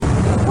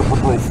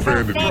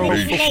Profanity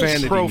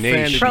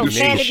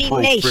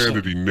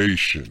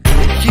Nation.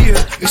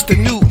 Yeah, it's the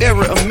new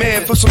era of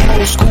man for some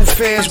old school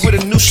fans with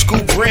a new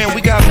school brand.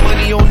 We got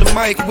money on the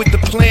mic with the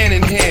plan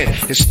in hand.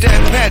 And Stat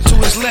Pat to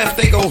his left,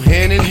 they go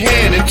hand in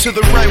hand. And to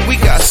the right, we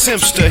got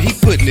Simpster, he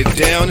putting it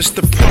down. It's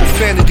the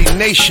Profanity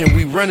Nation,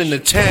 we running the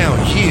town,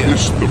 yeah.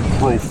 It's the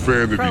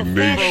Profanity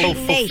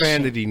Nation.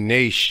 Profanity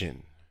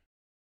Nation.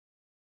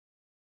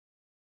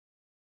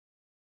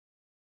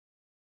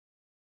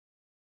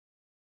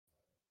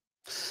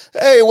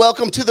 Hey,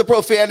 welcome to the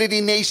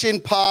Profanity Nation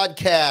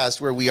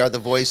podcast, where we are the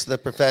voice of the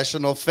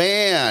professional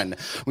fan.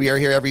 We are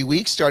here every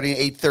week starting at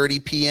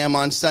 8:30 p.m.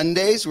 on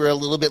Sundays. We're a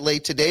little bit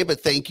late today, but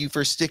thank you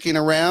for sticking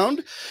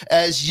around.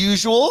 As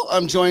usual,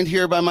 I'm joined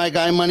here by my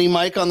guy, Money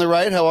Mike, on the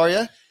right. How are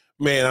you?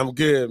 Man, I'm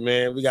good,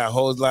 man. We got a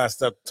whole lot of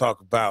stuff to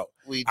talk about.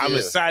 I'm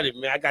excited,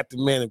 man. I got the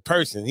man in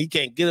person. He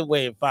can't get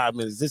away in 5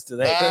 minutes. This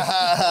today.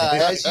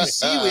 As you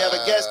see, we have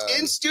a guest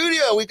in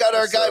studio. We got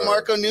our guy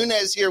Marco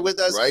Nunez here with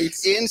us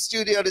in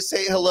studio to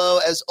say hello.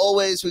 As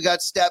always, we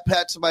got Stat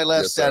Pat to my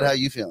left. Stat, how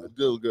you feeling?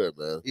 Doing good,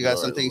 man. You got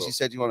some things you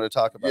said you wanted to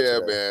talk about. Yeah,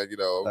 today. man. You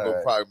know,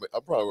 I'm probably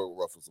going to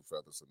ruffle some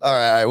feathers tonight. All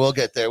right, we'll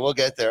get there.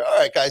 All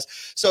right, guys.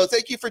 So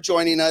thank you for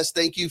joining us.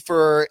 Thank you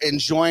for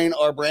enjoying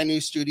our brand new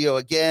studio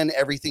again.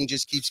 Everything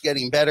just keeps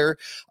getting better.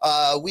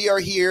 We are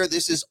here.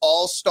 This is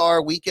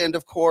All-Star Weekend,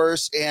 of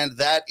course, and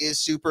that is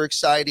super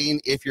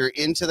exciting if you're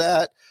into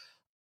that.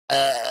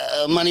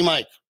 Money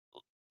Mike,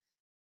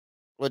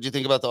 what do you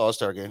think about the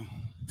All-Star game?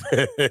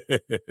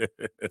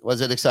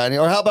 Was it exciting?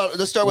 Or how about,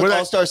 let's start with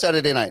All-Star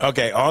Saturday night.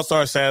 Okay,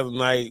 All-Star Saturday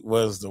night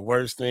was the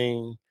worst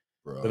thing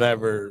that I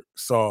ever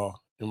saw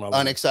in my life.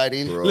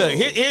 Unexciting. Look,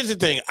 here's the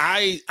thing.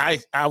 I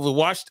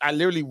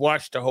literally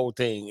watched the whole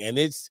thing, and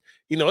it's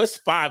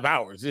 5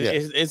 hours.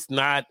 It's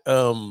not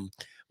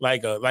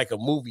like a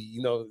movie,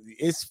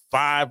 it's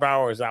 5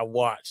 hours I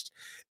watched.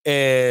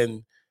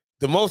 And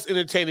the most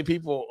entertaining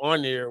people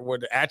on there were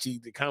the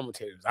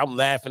commentators. I'm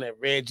laughing at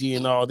Reggie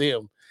and all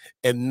them.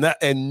 And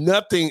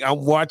nothing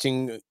I'm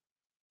watching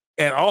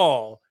at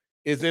all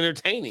is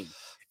entertaining.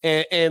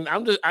 And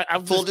I'm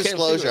full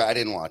disclosure, I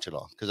didn't watch it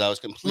all because I was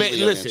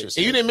completely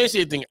uninterested. You didn't miss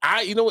anything.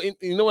 You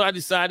know what I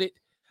decided?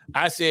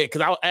 I said,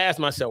 because I asked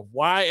myself,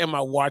 why am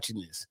I watching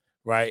this?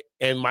 Right.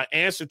 And my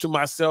answer to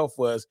myself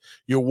was,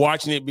 you're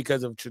watching it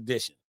because of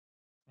tradition.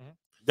 Mm-hmm.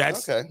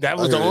 That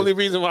was the only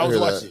reason why I was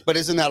watching it. But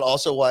isn't that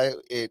also why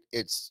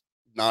it's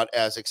not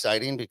as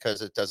exciting,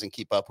 because it doesn't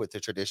keep up with the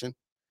tradition?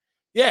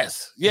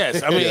 Yes.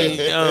 I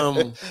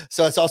mean,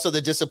 so it's also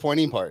the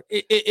disappointing part.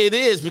 It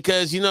is,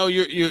 because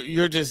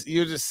you're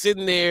just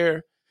sitting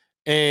there,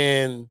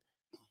 and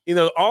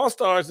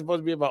All-Stars is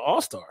supposed to be about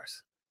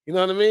All-Stars. You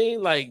know what I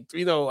mean? Like,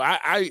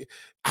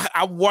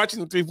 I'm watching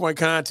the 3-point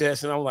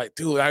contest, and I'm like,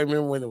 dude, I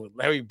remember when it was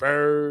Larry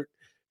Bird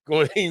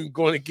going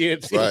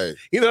against, right?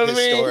 You know what I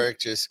mean? Historic,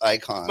 just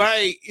icon.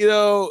 Like,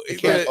 it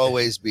can't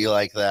always be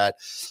like that.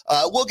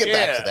 We'll get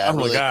back to that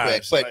really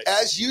quick. But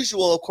as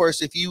usual, of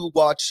course, if you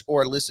watch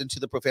or listen to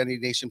the Profanity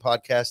Nation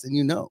podcast,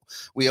 then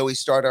we always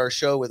start our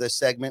show with a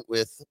segment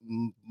with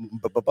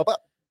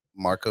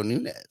Marco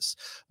Nunez.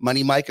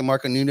 Money Mike and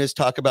Marco Nunez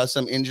talk about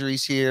some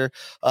injuries here.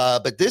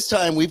 But this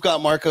time we've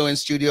got Marco in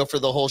studio for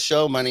the whole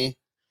show, Money.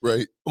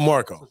 Right.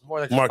 Marco. More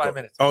than 5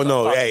 minutes. Oh,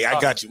 no. Hey,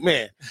 I got you.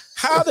 Man,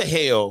 how the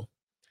hell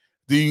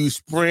do you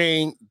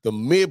sprain the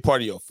mid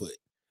part of your foot?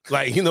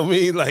 Like, you know what I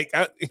mean? Like,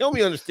 help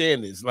me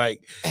understand this.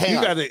 Like, hang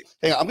on. I'm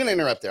going to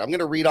interrupt there. I'm going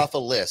to read off a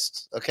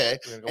list, okay?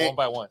 We're going to go one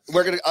by one.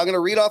 I'm going to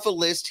read off a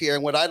list here,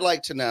 and what I'd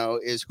like to know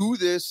is who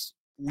this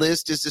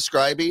list is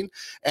describing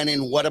and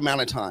in what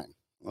amount of time,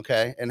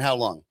 okay? And how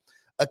long.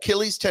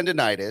 Achilles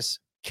tendonitis,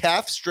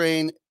 calf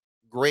strain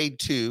grade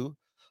 2,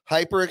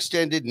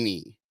 hyperextended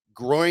knee,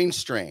 groin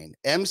strain,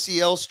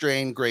 MCL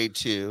strain grade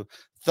 2,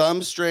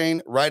 thumb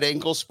strain, right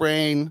ankle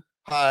sprain,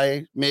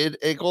 mid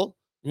ankle.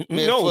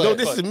 No,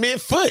 this is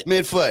midfoot.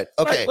 Midfoot.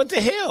 Okay. Right, what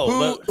the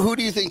hell? Who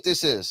do you think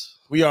this is?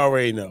 We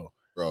already know.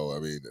 Bro, I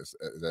mean,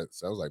 that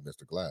sounds like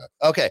Mr. Glass.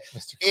 Okay.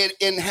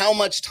 In how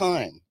much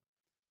time?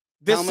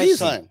 This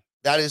season.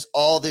 That is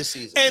all this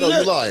season. And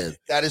you're lying.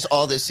 That is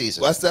all this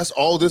season. That's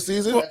all this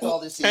season? That's all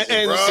this season.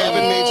 And 7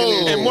 major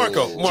injuries. And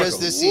Marco. Just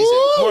this season.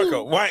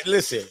 Marco, right,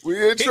 listen.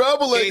 We're in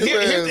trouble.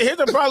 Here's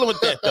the problem with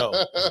that, though.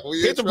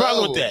 Here's the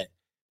problem with that.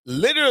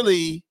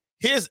 Literally,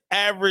 his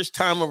average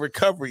time of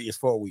recovery is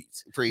 4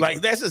 weeks.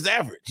 Like, that's his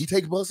average. He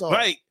take months off.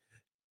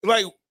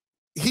 Like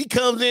he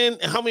comes in,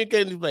 and how many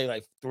games do he play?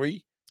 Like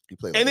 3? He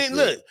plays. And then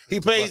look,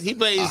 he plays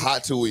a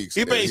hot 2 weeks.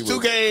 He plays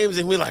 2 games,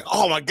 and we're like,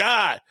 oh my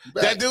God,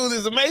 that dude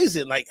is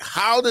amazing. Like,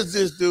 how does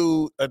this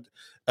dude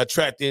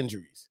attract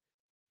injuries?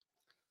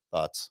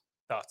 Thoughts?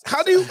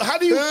 How do you? I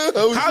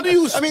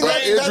mean,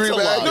 that's a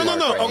lot.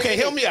 No. Okay,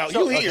 help me out.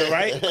 You here,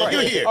 right? You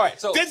here. All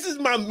right. So this is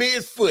my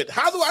midfoot.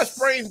 How do I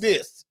sprain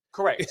this?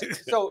 Correct.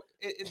 So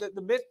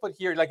the midfoot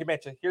here, like you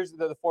mentioned, here's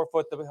the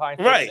forefoot, the behind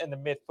foot, right, and the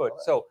midfoot.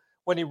 So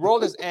when he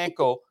rolled his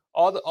ankle,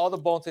 all the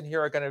bones in here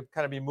are going to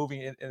kind of be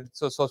moving in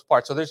so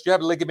parts. So you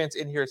have ligaments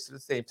in here at the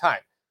same time.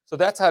 So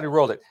that's how he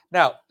rolled it.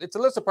 Now, it's a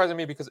little surprising to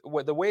me because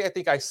the way I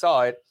think I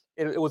saw it,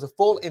 it was a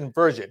full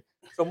inversion.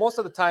 So most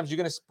of the times you're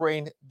going to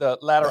sprain the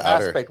lateral The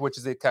outer. aspect, which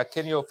is the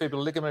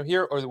calcaneofibular ligament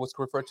here, or what's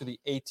referred to the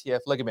ATF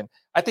ligament.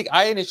 I think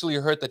I initially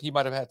heard that he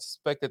might have had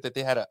suspected that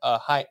they had a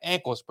high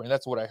ankle sprain.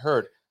 That's what I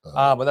heard,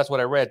 but that's what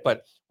I read.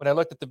 But when I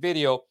looked at the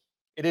video,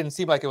 it didn't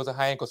seem like it was a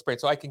high ankle sprain.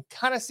 So I can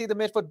kind of see the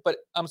midfoot, but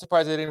I'm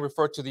surprised they didn't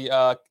refer to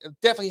the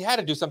definitely had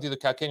to do something to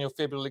the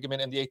calcaneofibular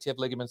ligament and the ATF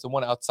ligaments, the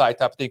one outside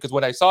type of thing. Because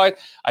when I saw it,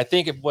 I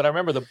think what I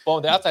remember, the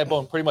outside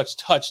bone pretty much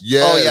touched.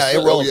 Yeah. Oh, yeah,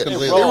 it rolled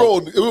completely. It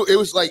rolled. It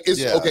was like, it's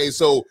Yeah. okay.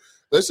 So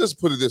let's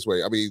just put it this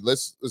way. I mean,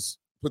 let's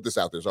put this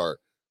out there. Sorry.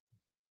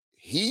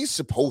 He's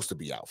supposed to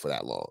be out for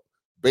that long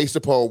based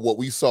upon what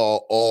we saw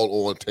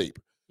all on tape.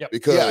 Yep.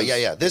 Because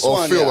Yeah. This on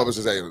one, film, yeah. I was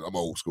just saying I'm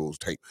old school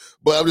tape,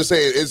 but I'm just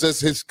saying it's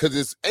just because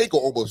his ankle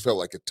almost felt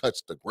like it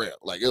touched the ground,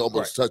 like it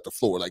almost touched the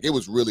floor, like it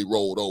was really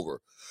rolled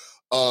over.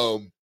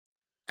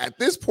 At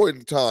this point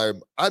in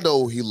time, I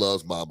know he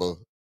loves Mamba,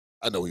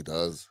 I know he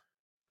does,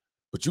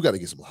 but you got to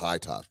get some high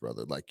tops,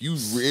 brother. Like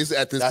it's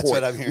at this That's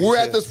point. what I'm hearing We're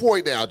too. at this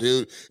point now,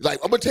 dude. Like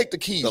I'm gonna take the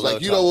keys. The Like low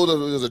you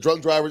know, there's a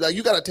drunk driver. Like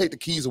you got to take the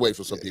keys away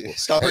from some people.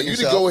 Stop And hurting you need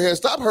to yourself. go ahead,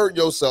 stop hurting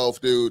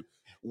yourself, dude.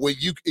 When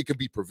it can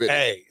be prevented.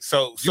 Hey,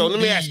 so You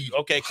let me ask need you.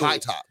 Okay, cool. high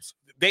tops.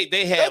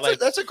 They had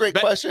That's a great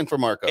back- question for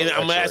Marco. and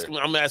I'm actually.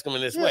 asking in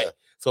this Yeah. way.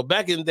 So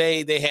back in the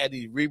day, they had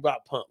these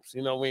Reebok pumps.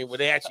 You know what I mean? Where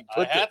they actually I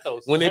put had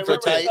those. when they I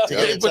put remember to the,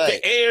 get they it put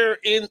tight. the air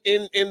in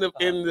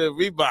the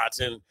Reeboks,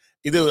 and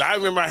I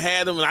remember I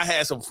had them, and I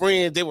had some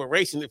friends. They were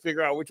racing to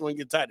figure out which one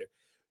get tighter.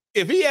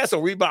 If he had some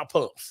Reebok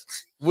pumps,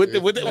 would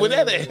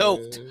that have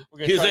helped We're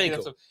gonna his try to get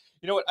ankle? some-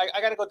 You know what? I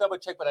got to go double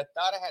check, but I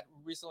thought I had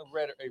recently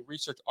read a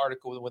research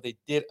article where they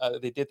did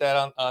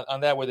that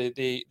on that, where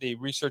they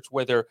researched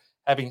whether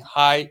having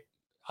high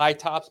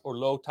tops or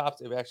low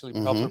tops it actually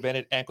helped Mhm.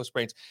 prevented ankle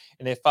sprains.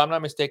 And if I'm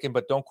not mistaken,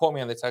 but don't quote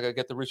me on this, I got to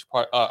get the research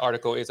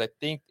article. Is I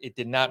think it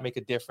did not make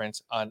a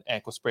difference on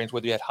ankle sprains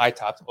whether you had high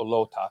tops or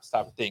low tops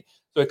type of thing.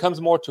 So it comes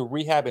more to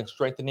rehab and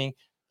strengthening,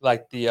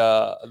 like the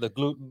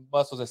glute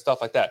muscles and stuff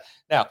like that.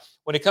 Now,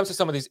 when it comes to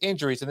some of these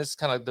injuries, and this is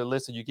kind of the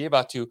list that you gave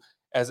out to,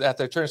 as at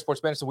the attorney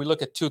sports medicine, we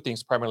look at two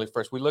things primarily.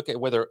 First, we look at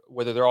whether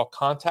they're all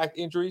contact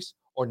injuries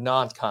or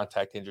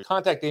non-contact injuries.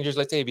 Contact injuries,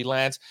 let's say if he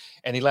lands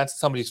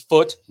somebody's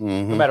foot, no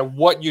Mhm. matter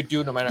what you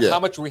do, no matter Yeah. how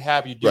much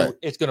rehab you do, Right.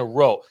 it's going to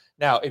roll.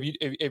 Now,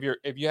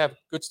 if you have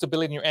good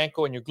stability in your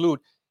ankle and your glute,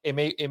 it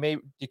may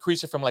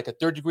decrease it from like a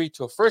 3rd degree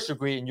to a 1st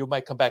degree, and you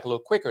might come back a little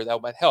quicker.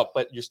 That might help,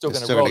 but you're still It's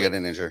going to still roll. gonna it. get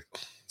an injury.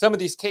 Some of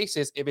these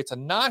cases, if it's a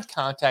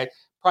non-contact,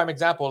 prime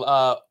example,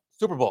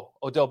 Super Bowl,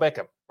 Odell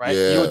Beckham, right?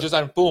 He Yeah. was just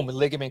on boom, the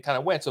ligament kind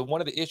of went. So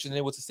one of the issues, and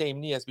it was the same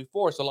knee as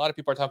before. So a lot of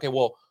people are talking, okay,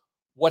 well,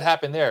 what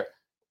happened there?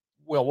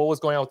 Well, what was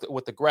going on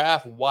with the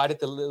graft? Why did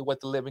the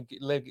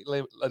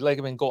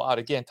ligament go out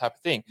again? Type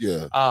of thing.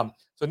 Yeah.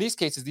 So in these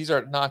cases, these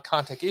are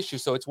non-contact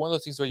issues. So it's one of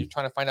those things where you're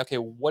trying to find out, okay,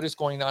 what is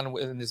going on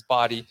in his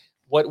body?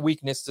 What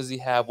weakness does he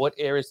have? What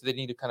areas do they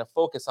need to kind of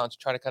focus on to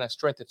try to kind of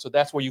strengthen? So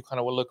that's where you kind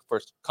of will look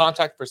first,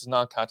 contact versus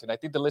non-contact. I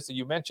think the list that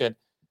you mentioned,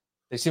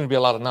 there seem to be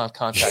a lot of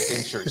non-contact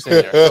injuries in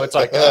there. So it's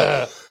like,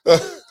 Does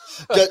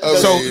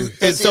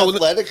the so-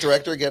 athletic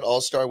director get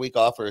All-Star Week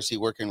off, or is he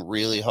working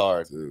really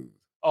hard? Dude.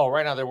 oh,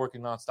 right now they're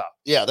working nonstop.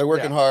 Yeah, they're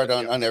working Yeah. hard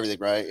on everything,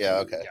 right? Yeah,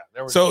 okay. Yeah,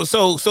 they're working.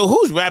 So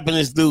who's wrapping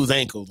this dude's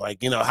ankles?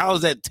 Like, how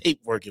is that tape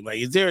working? Like,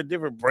 is there a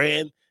different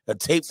brand of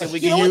tape that we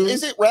You can know what? use?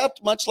 Is it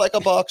wrapped much like a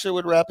boxer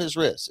would wrap his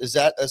wrist? Is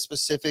that a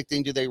specific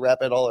thing? Do they wrap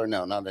at all, or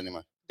no? Not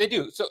anymore. They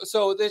do.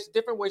 So there's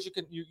different ways you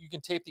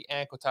can tape the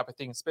ankle type of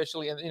thing,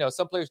 especially, and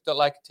some players don't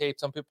like tape.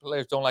 Some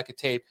players don't like a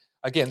tape.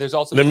 Again, there's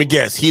also Let me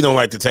guess. He don't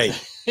like the tape.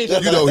 You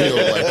know he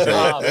don't like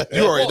Um, tape.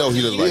 You already know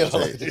he doesn't like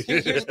well, tape.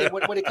 Here's the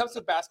thing. When it comes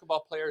to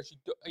basketball players,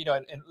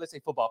 and let's say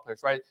football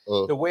players, right?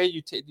 Uh. The way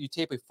you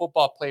tape a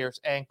football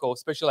player's ankle,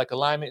 especially like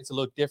alignment, it's a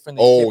little different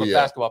than you tape a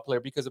basketball player,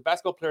 because a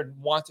basketball player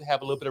wants to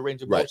have a little bit of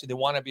range of Right. motion. They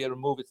want to be able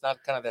to move. It's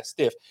not kind of that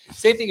stiff.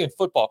 Same thing in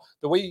football.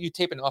 The way you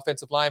tape an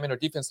offensive lineman or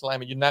defensive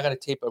lineman, you're not going to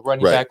tape a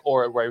running Right. back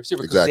or a wide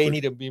receiver because Exactly. they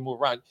need to be moved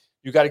around.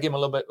 You got to give them a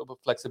little bit of a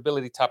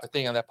flexibility type of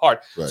thing on that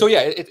part. Right. So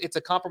yeah, it's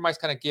a compromise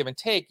kind of give and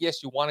take.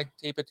 Yes, you want to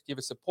tape it to give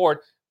it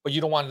support, but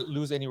you don't want to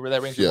lose any of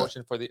that range of Yeah.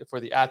 motion for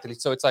the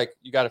athlete. So it's like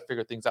you got to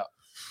figure things out.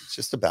 It's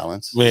just a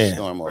balance. Man, It's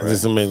normal, right? this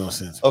doesn't make no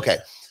sense. Okay.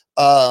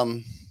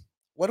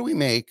 What do we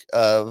make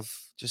of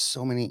just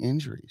so many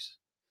injuries?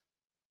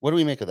 What do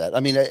we make of that? I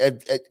mean,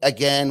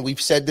 again,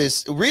 we've said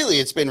this. Really,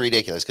 it's been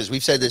ridiculous because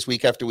we've said this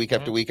week after week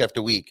after week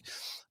after week.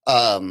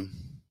 A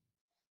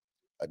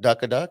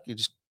duck. You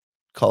just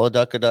call a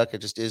duck. It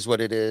just is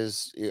what it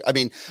is. I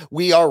mean,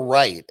 we are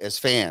right as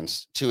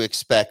fans to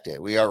expect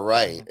it. We are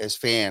right as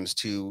fans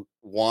to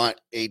want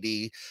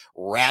AD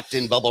wrapped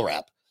in bubble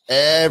wrap.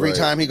 Every Right.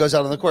 time he goes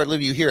out on the court,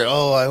 you hear it.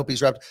 Oh, I hope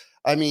he's wrapped.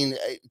 I mean,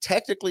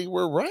 technically,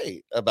 we're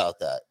right about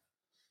that.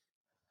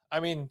 I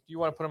mean, you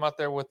want to put him out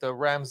there with the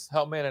Rams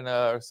helmet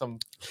and some.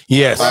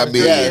 Yes. I mean,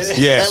 Yes.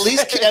 yes. At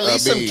least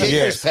some mean, kickers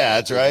yes.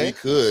 pads, We right?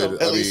 could.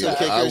 At I least mean, some I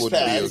kickers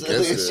wouldn't be pads. At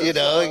against least,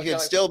 it. he can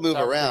still move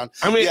around.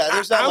 I mean, Yeah,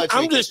 there's not much we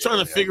I'm can just do,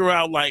 trying to yeah. figure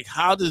out, like,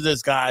 how does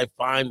this guy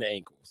find the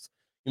ankles?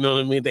 You know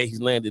what I mean? That he's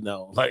landed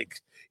on,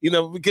 like,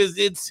 because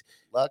it's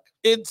Luck,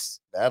 it's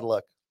bad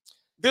luck.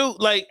 dude,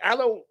 like I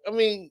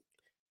mean,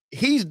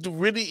 he's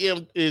really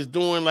is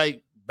doing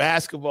like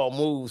basketball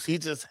moves. He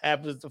just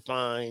happens to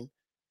find,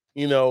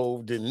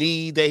 the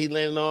knee that he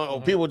landed on,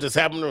 or people just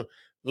happen to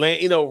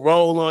land,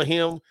 roll on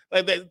him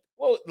like that.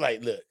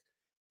 Look,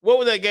 what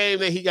was that game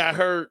that he got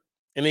hurt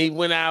and he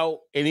went out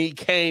and he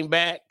came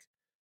back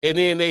and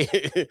then they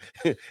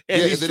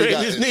he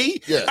strained his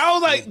knee? Yeah. I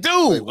was like,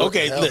 dude,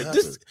 okay, look,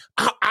 this.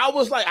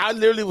 I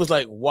literally was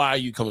like, why are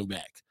you coming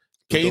back?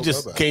 Can you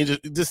just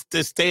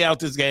stay out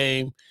this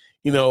game?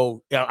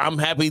 I'm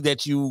happy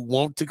that you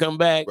want to come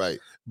back, right?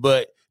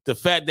 But the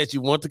fact that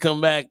you want to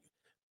come back,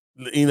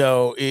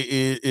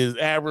 is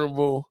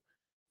admirable.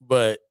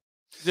 But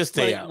just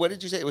stay out. What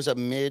did you say? It was a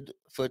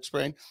mid-foot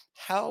sprain.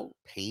 How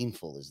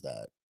painful is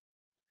that?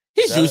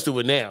 He's used to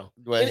it now.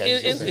 I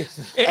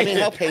mean,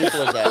 how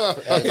painful is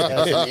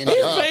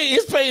that?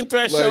 His pain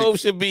threshold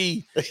should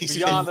be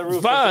beyond the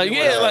roof. Fine.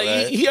 Yeah,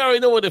 right? he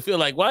already know what it feel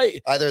like. Why?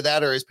 Either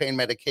that or his pain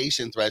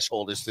medication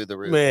threshold is through the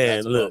roof.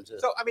 Man, look.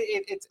 So I mean,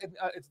 it's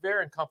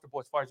very uncomfortable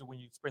as far as when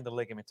you sprain the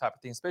ligament type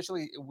of thing,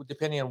 especially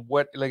depending on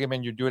what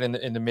ligament you're doing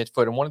in the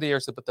midfoot. And one of the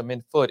areas about the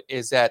midfoot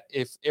is that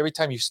if every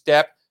time you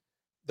step,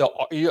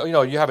 you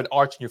have an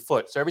arch in your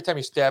foot. So every time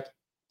you step,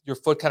 your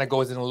foot kind of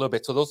goes in a little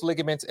bit. So those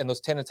ligaments and those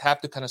tendons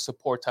have to kind of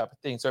support type of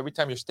thing. So every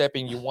time you're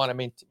stepping, you want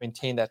to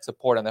maintain that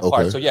support on that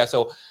part. So yeah,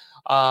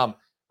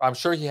 I'm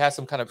sure he has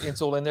some kind of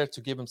insole in there to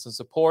give him some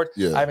support.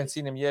 Yeah. I haven't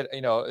seen him yet.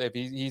 If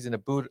he's in a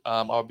boot,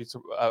 I'll be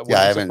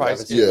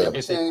surprised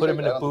if they put him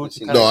in a boot.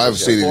 No, I haven't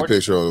seen any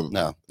picture of him.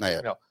 No, not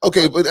yet. No.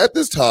 Okay, but at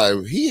this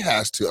time, he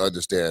has to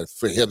understand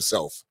for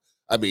himself.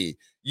 I mean,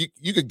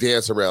 you could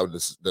dance around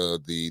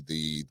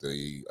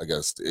the I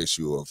guess the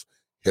issue of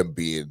him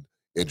being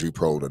injury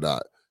prone or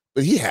not.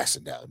 But he has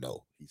to now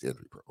know he's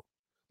injury prone.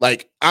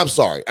 Like, I'm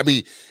sorry. I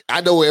mean, I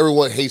know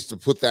everyone hates to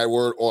put that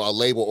word or a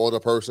label on a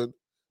person,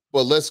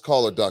 but let's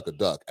call a duck a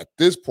duck. At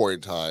this point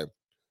in time,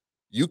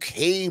 you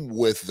came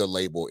with the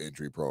label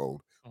injury prone.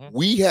 Mm-hmm.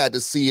 We had to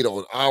see it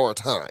on our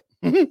time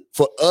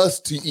for us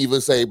to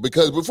even say,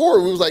 because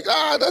before we was like,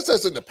 that's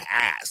just in the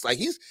past. Like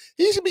he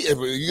should be,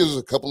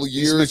 a couple of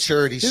years. He's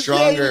matured, he's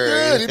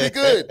stronger. He'd be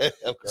good.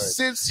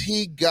 Since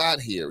he got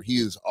here, he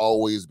has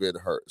always been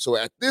hurt. So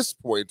at this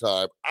point in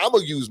time, I'm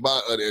gonna use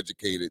my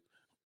uneducated,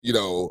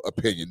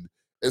 opinion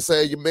and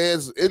say your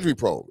man's injury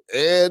prone.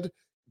 And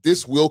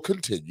this will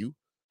continue.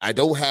 I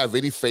don't have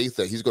any faith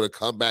that he's gonna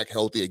come back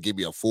healthy and give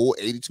me a full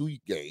 82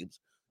 games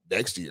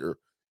next year.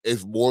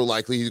 It's more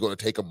likely he's going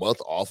to take a month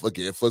off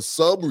again for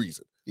some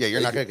reason. Yeah, you're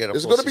not going to get a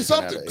There's going to be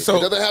something. So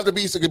it doesn't have to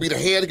be, it could be the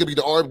hand, it could be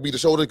the arm, it could be the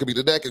shoulder, it could be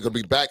the neck, it could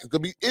be the back, it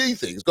could be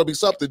anything. It's going to be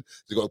something.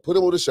 They're going to put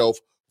him on the shelf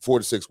 4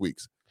 to 6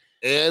 weeks.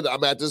 And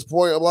I'm at this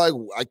point, I'm like,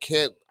 I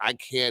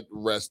can't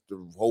rest the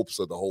hopes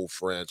of the whole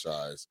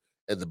franchise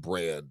and the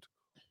brand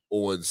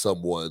on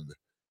someone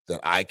that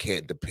I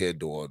can't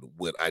depend on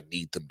when I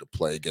need them to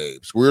play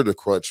games. We're in the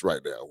crunch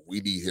right now. We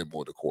need him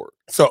on the court.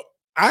 So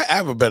I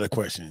have a better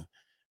question.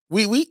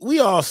 We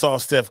all saw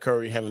Steph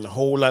Curry having a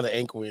whole lot of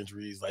ankle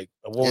injuries, like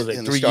what was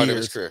it, 3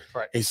 years?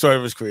 Right. He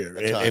started his career,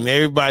 and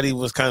everybody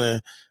was kind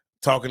of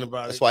talking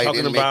about That's why he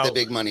didn't make the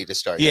big money to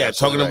start. Yeah,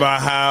 talking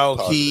about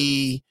how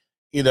he,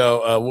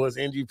 was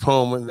injury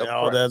prone and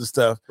all that other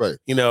stuff. Right.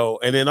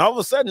 And then all of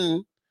a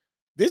sudden,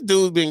 this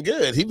dude's been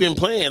good. He's been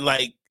playing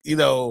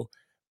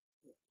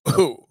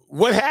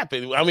what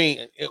happened? I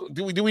mean,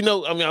 do we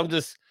know? I mean, I'm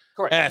just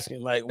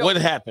asking, what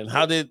happened?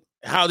 How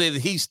did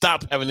he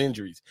stop having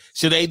injuries?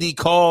 Should AD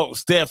call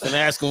Steph and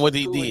ask him what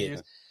he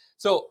did?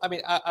 So, I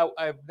mean,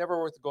 I've never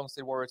worked with Golden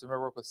State Warriors. I've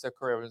never worked with Steph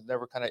Curry. I was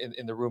never kind of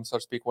in the room, so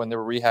to speak, when they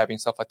were rehabbing,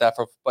 stuff like that.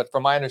 But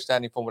from my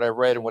understanding, from what I've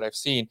read and what I've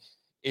seen,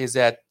 is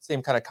that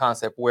same kind of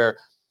concept where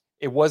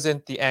it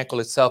wasn't the ankle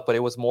itself, but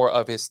it was more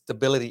of his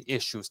stability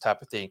issues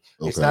type of thing.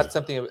 Okay. It's not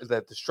something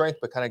that the strength,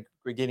 but kind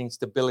of getting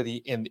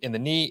stability in the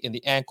knee, in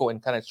the ankle,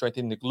 and kind of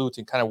strengthening the glutes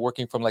and kind of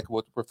working from like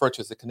what referred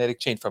to as the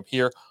kinetic chain from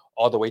here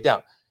all the way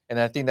down. And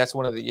I think that's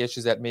one of the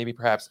issues that maybe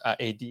perhaps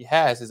AD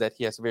has, is that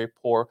he has very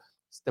poor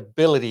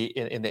stability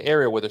in the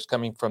area, whether it's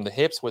coming from the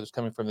hips, whether it's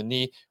coming from the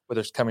knee, whether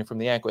it's coming from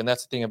the ankle. And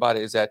that's the thing about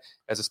it, is that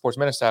as a sports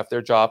medicine staff,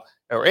 their job,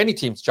 or any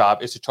team's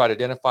job, is to try to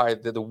identify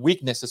the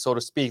weaknesses, so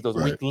to speak, those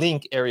weak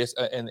link areas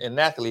in an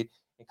athlete,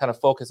 and kind of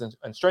focus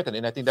and strengthen.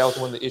 And I think that was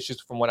one of the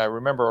issues from what I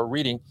remember or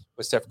reading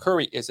with Steph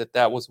Curry, is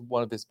that was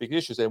one of his big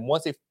issues. And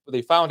once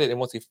they found it, and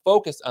once they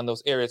focused on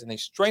those areas and they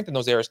strengthened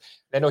those areas,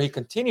 and I know he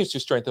continues to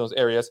strengthen those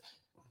areas,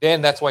 then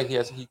that's why he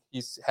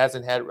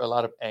hasn't had a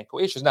lot of ankle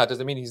issues. Now, does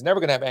it mean he's never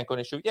going to have ankle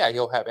issues? Yeah,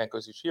 he'll have ankle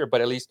issues here, but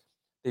at least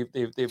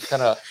they've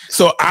kind of.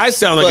 So I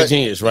sound like a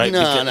genius, right?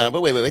 No, but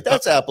wait.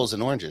 That's apples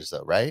and oranges,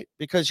 though, right?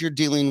 Because you're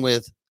dealing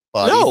with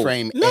body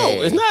frame A. No,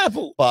 it's not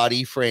apple.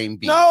 Body frame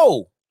B.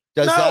 No.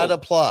 Does that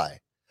apply?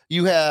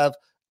 You have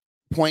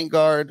point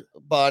guard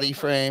body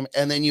frame,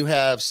 and then you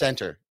have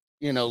center.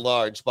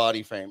 Large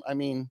body frame. I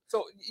mean,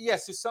 so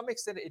yes, to some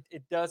extent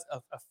it does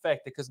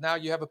affect, because now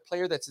you have a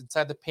player that's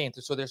inside the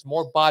paint, so there's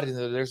more body,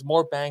 there's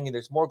more banging,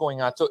 there's more going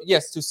on. So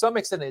yes, to some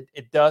extent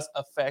it does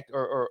affect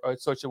or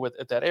associate with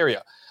that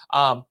area,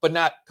 but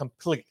not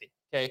completely.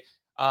 Okay,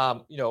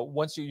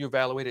 once you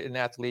evaluate an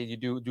athlete,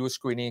 you do a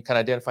screening, kind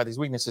of identify these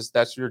weaknesses.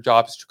 That's your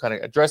job, is to kind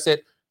of address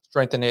it,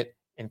 strengthen it,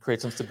 and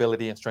create some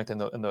stability and strength in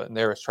the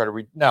areas. Try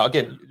to now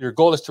again, your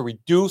goal is to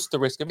reduce the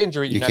risk of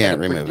injury. You can't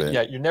remove it.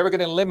 Yeah, you're never going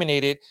to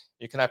eliminate it.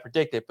 You cannot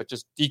predict it, but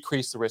just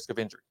decrease the risk of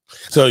injury.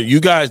 So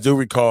you guys do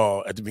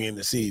recall at the beginning of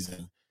the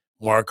season,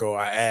 Marco,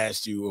 I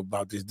asked you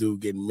about this dude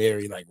getting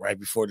married like right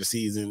before the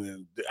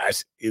season,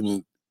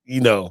 and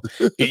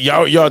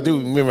y'all do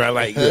remember. I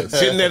like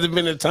shouldn't there have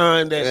been a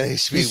time that he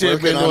should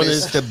have been on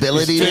his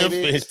stability,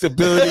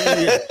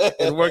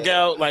 and work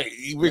out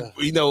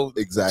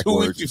exactly 2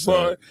 weeks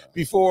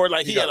before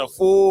like he had a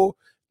full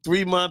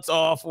 3 months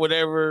off,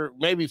 whatever,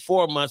 maybe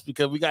 4 months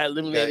because we got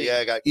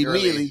eliminated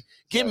immediately.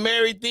 Get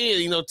married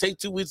then, take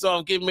 2 weeks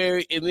off, get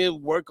married, and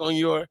then work on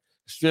your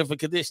strength and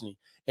conditioning.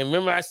 And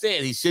remember, I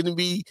said he shouldn't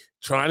be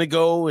trying to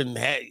go and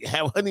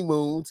have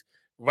honeymoons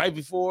right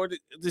before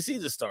the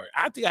season started.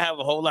 I think I have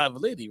a whole lot of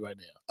validity right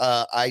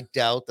now. I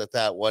doubt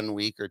that 1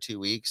 week or 2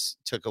 weeks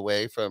took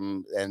away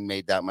from and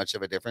made that much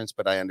of a difference,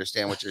 but I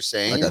understand what you're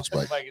saying.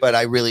 But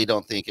I really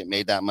don't think it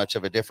made that much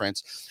of a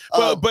difference.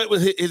 But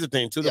here's the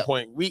thing, to the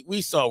point,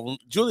 we saw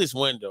Julius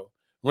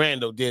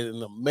Randle did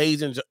an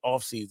amazing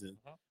offseason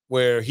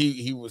where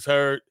he was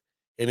hurt,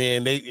 and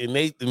then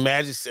the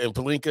Magic and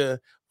Pelinka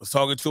was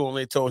talking to him.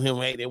 They told him,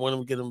 hey, they want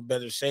him to get him in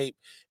better shape.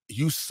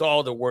 You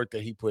saw the work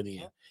that he put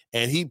in.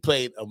 And he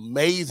played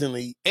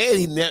amazingly, and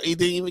he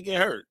didn't even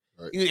get hurt.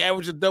 Right. He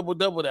averaged a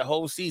double-double that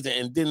whole season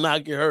and did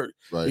not get hurt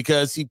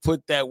because he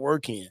put that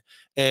work in.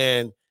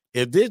 And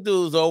if this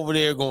dude's over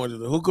there going to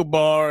the hookah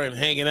bar and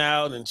hanging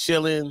out and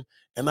chilling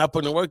and not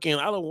putting the work in,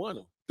 I don't want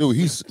him. Dude,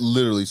 he's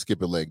literally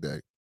skipping leg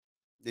day.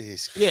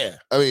 Yeah.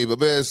 I mean, my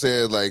man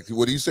said, like,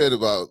 what he said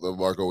about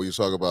Marco, when you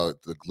talk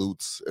about the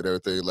glutes and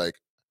everything, like,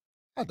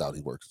 I doubt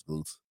he works his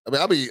glutes.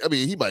 I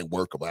mean, he might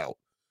work them out,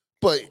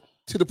 but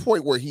to the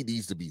point where he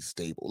needs to be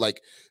stable.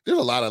 Like, there's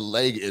a lot of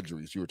leg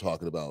injuries you were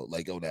talking about,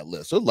 like on that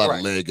list. There's a lot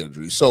of leg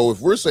injuries. So if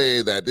we're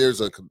saying that there's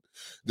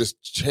this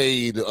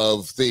chain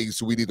of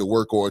things we need to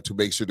work on to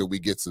make sure that we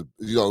get some,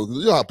 you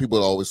know how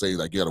people always say,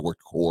 like, you got to work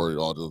the core and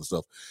all this other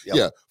stuff. Yep.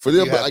 Yeah, for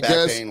them, I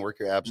guess, pain, work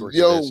your abs, work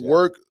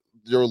work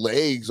your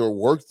legs or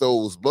work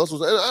those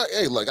muscles. And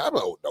I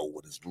don't know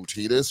what his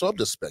routine is, so I'm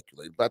just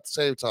speculating. But at the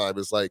same time,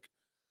 it's like,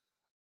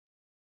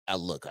 I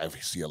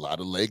see a lot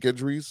of leg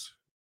injuries,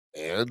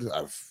 and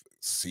I've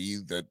see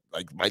that,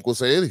 like Mike was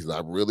saying,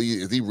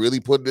 is he really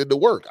putting in the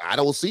work? I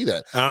don't see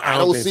that. I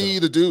don't see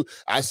the dude.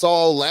 I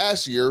saw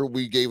last year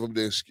we gave him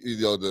this,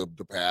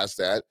 the pass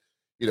that,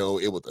 it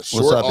was a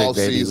short off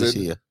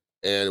season,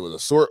 and it was a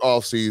short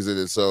off season,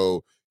 and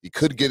so he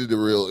couldn't get into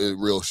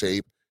real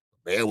shape.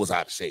 Man was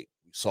out of shape.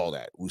 We saw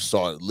that. We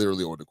saw it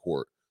literally on the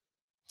court.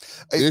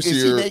 Is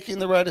he making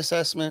the right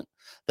assessment?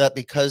 That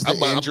because the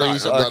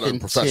injuries are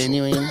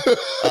continuing,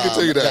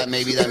 that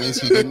maybe that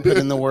means he didn't put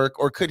in the work,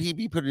 or could he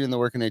be putting in the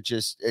work and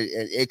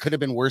it could have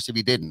been worse if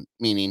he didn't?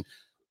 Meaning,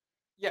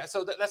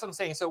 so that's what I'm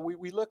saying. So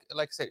we look,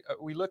 like I said,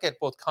 we look at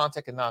both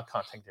contact and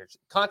non-contact injury.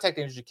 Contact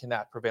injury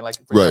cannot prevent, like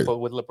for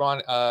example, with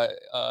LeBron,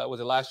 was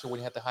it last year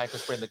when he had the high ankle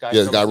sprain? The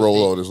guy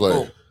rolled on his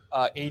leg.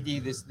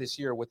 AD this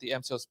year with the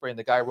MCL sprain,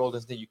 the guy rolled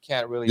his knee. You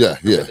can't really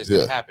prevent this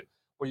going to happen.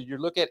 What you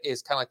look at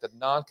is kind of like the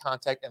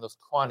non-contact and those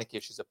chronic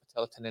issues of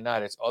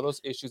patellotendinitis, all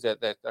those issues that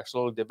are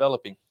slowly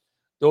developing.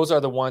 Those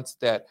are the ones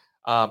that,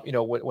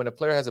 when a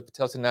player has a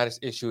patellotendinitis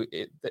issue,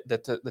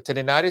 the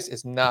tendinitis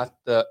is not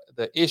the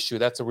issue.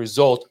 That's a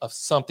result of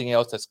something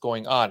else that's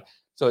going on.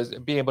 So it's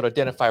being able to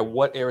identify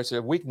what areas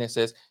of weakness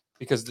is,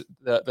 because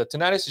the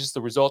tendinitis is just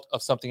the result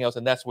of something else,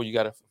 and that's where you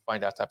got to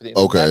find out type of thing.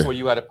 Okay. That's where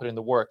you got to put in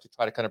the work to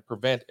try to kind of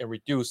prevent and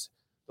reduce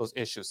those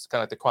issues,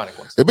 kind of like the chronic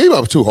ones. And maybe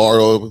I'm too hard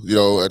on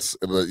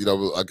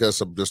him, I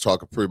guess I'm just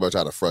talking pretty much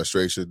out of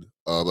frustration.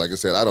 Like I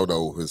said, I don't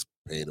know his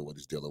pain and what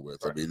he's dealing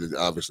with. Right. I mean,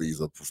 obviously he's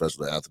a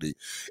professional athlete,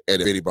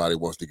 and if anybody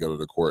wants to go to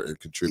the court and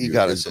contribute,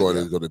 it's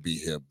going to be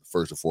him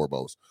first and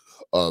foremost.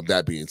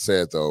 That being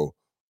said, though,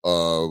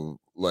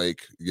 they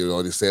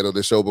said on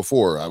the show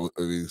before,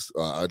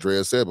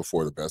 Andrea said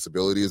before, the best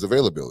ability is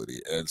availability,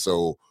 and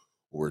so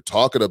we're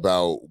talking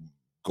about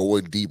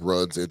going deep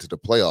runs into the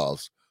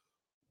playoffs.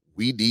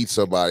 We need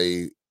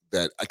somebody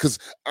that, because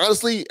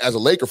honestly, as a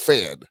Laker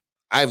fan,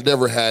 I've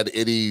never had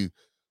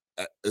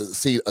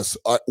seen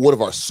one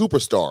of our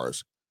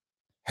superstars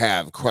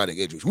have chronic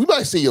injuries. We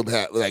might see him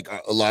have, like,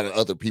 a lot of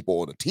other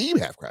people on the team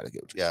have chronic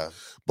injuries. Yeah.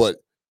 But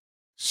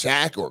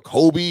Shaq or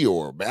Kobe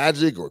or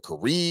Magic or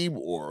Kareem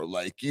or,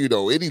 like, any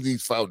of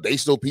these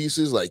foundational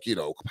pieces, like,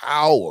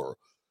 Powell or,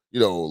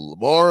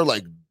 Lamar,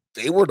 like,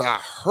 they were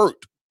not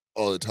hurt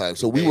all the time.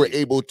 So we were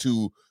able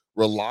to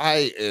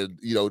rely and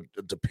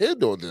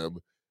depend on them,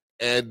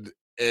 and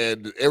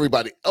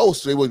everybody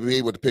else, they would be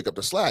able to pick up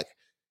the slack.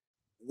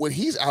 When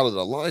he's out of the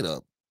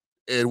lineup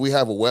and we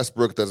have a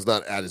Westbrook that's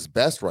not at his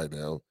best right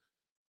now,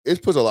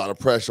 it puts a lot of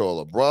pressure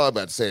on LeBron.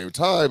 But at the same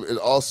time, it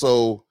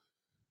also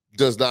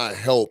does not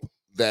help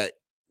that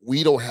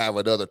we don't have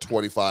another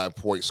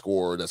 25-point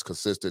scorer that's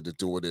consistent to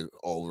doing it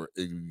over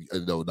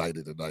night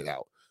in and night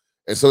out.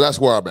 And so that's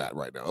where I'm at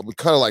right now. I'm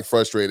kind of like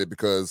frustrated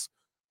because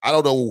I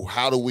don't know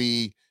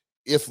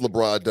if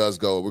LeBron does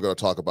go, we're going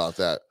to talk about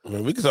that. I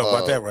mean, we can talk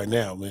about that right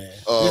now, man.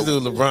 Let's do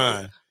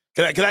LeBron.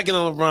 Can I get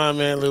on LeBron,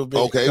 man, a little bit?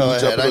 Okay, go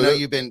ahead. I know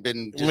you've been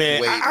just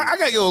man. waiting. I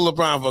got to get on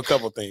LeBron for a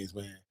couple things,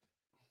 man.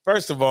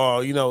 First of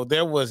all,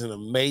 there was an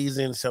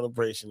amazing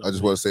celebration. I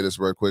just want to say this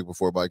real quick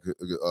before Mike.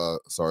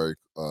 Sorry,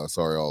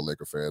 all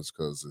Laker fans,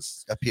 because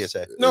it's a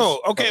PSA.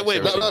 No, okay,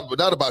 wait.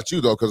 Not about you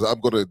though, because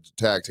I'm going to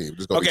tag team.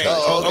 Just okay,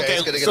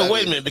 okay. So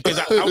wait a minute,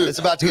 because it's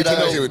about to get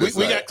out.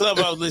 We got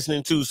Clubhouse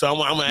listening too, so I'm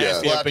gonna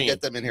ask your opinion.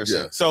 Get them in here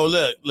soon. So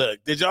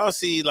look. Did y'all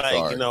see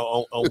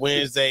on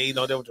Wednesday?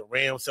 There was a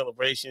Rams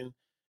celebration,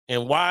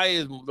 and why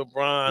is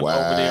LeBron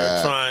over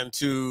there trying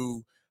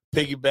to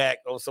piggyback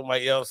on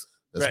somebody else?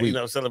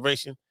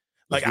 Celebration.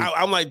 Like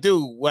I'm like,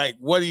 dude, like,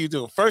 what are you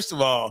doing? First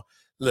of all,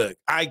 look,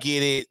 I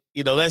get it.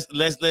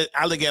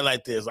 I look at it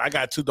like this. I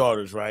got 2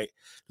 daughters, right?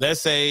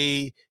 Let's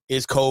say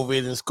it's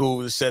COVID and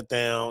school is shut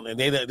down, and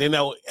they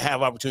don't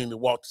have opportunity to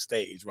walk the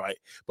stage, right?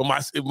 But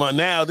my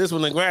now this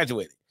one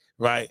graduated,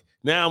 right?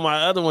 Now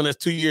my other one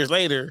that's 2 years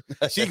later,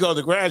 she go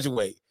to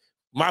graduate.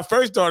 My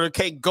first daughter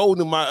can't go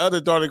to my other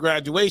daughter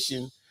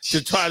graduation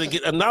to try to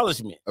get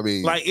acknowledgement. I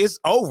mean, like, it's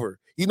over.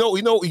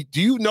 Do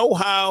you know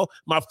how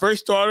my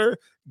first daughter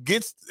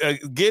gets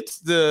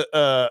the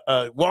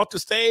walk the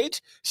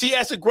stage? She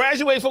has to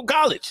graduate from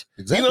college.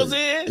 Exactly. You know what I'm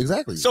saying?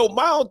 Exactly. So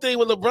my whole thing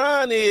with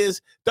LeBron is,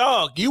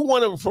 dog, you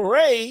want a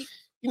parade.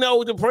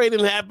 The parade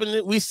didn't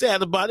happen. We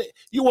sad about it.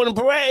 You want a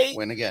parade.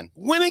 Win again.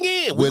 We're going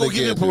to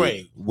give you a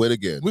parade. Win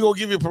again. We're going to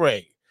give you a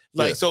parade.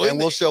 And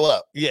we'll show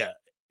up. Yeah.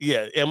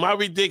 Yeah. Am I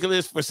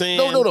ridiculous for saying?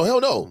 No,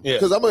 hell no.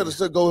 Because I'm going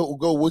to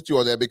go with you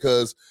on that,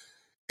 because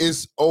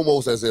it's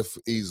almost as if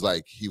he's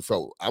like, he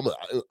felt, I'm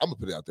gonna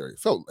put it out there, he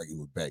felt like he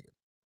was begging.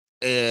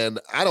 And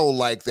I don't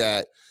like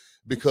that,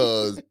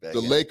 because the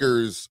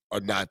Lakers are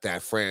not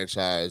that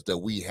franchise that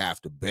we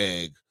have to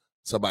beg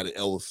somebody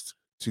else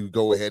to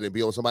go ahead and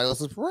be on somebody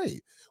else's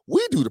parade.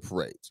 We do the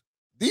parades.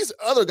 These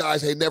other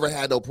guys ain't never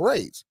had no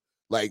parades.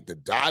 Like the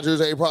Dodgers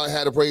ain't probably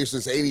had a parade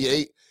since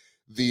 '88.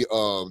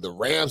 The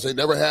Rams ain't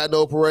never had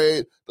no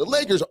parade. The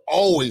Lakers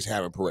always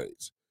having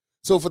parades.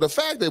 So for the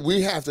fact that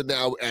we have to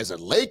now, as a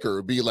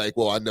Laker, be like,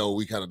 well, I know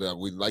we kind of done.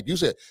 Like you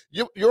said,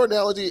 your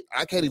analogy,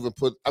 I can't even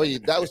put. I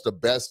mean, that was the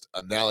best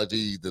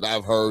analogy that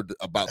I've heard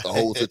about the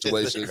whole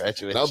situation.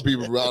 And I'm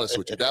being honest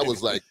with you, that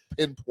was like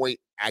pinpoint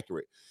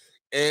accurate.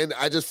 And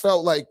I just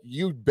felt like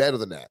you better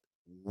than that.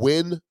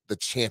 Win the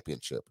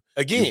championship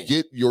again.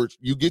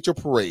 You get your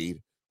parade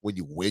when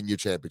you win your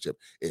championship.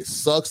 It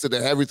sucks that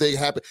everything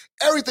happened.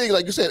 Everything,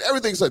 like you said,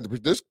 everything's like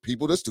there's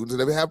people, there's students that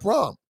never have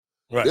prom.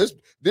 Right.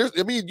 There's.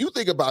 I mean, you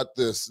think about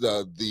this.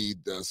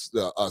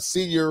 The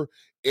senior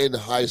in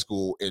high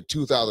school in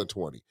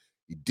 2020,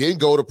 he didn't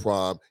go to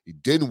prom, he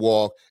didn't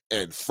walk,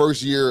 and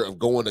first year of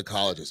going to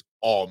college is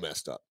all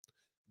messed up.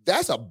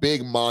 That's a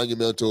big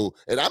monumental,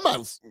 and I'm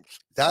not.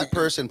 That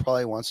person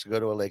probably wants to go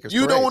to a Lakers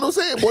parade. You know what I'm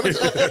saying? But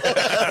he's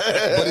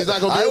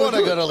not going to. I want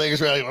to go to a Lakers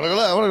parade. I want to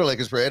go to a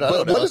Lakers parade.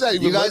 What does that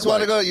even you guys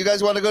want to go? You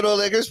guys want to go to a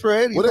Lakers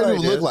parade? What does it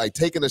even look like?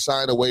 Taking the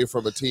shine away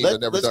from a team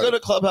that never. Let's go to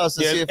Clubhouse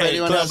and see if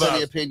anyone has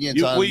any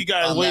opinions on. What you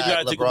guys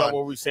think about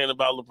what we're saying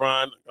about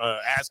LeBron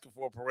asking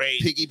for a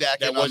parade?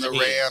 Piggybacking on the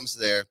Rams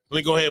there.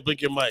 Go ahead,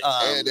 blink your mic.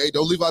 And hey,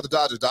 don't leave out the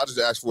Dodgers. Dodgers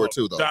asked for it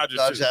too, though.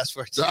 Dodgers asked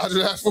for it too. Dodgers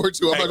asked for it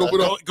too. I'm not gonna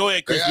put up. Go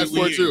ahead, Chris. They asked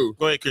for it too.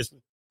 Go ahead, Chris.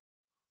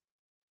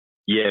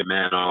 Yeah,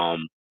 man.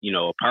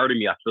 Part of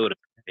me, I feel the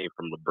pain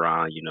from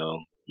LeBron.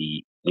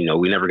 We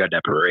never got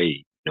that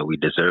parade. We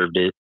deserved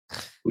it.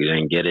 We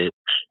didn't get it.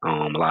 A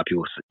lot of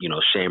people,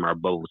 shame our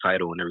bowl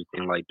title and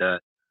everything like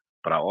that.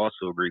 But I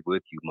also agree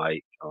with you,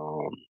 Mike.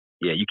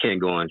 You can't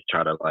go and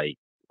try to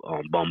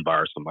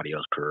bombard somebody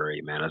else's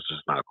parade, man. That's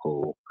just not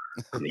cool.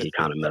 I mean, he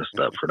kind of messed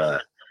up for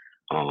that.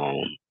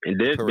 And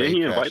then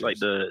he invited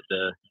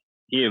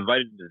he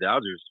invited the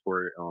Dodgers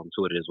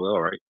to it as well,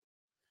 right?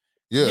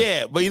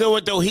 Yeah, but you know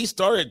what though? He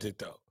started it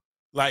though.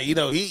 Like,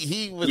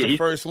 he was the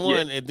first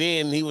one, and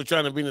then he was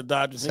trying to bring the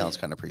Dodgers. Sounds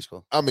kind of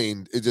preschool. I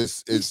mean,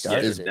 it's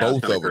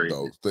both of them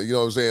though. So, you know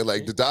what I'm saying?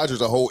 Like the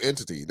Dodgers are a whole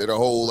entity. They're a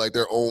whole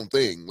their own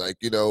thing. Like,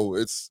 I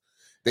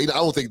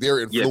don't think they're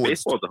influenced. Yeah,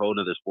 baseball's a whole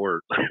other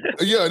sport.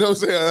 Yeah, you know what I'm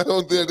saying? I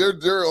don't think they're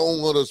their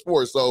own other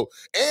sport. So,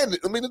 and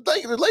I mean,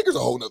 the Lakers are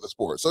a whole other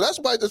sport. So that's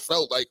why I just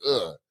felt like,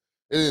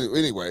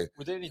 Anyway,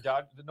 was there any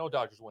Dodgers? No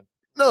Dodgers win.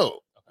 No.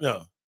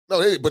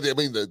 But I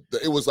mean,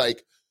 it was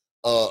like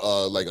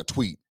a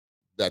tweet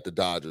that the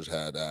Dodgers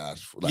had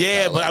asked for. But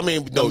I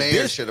mean, the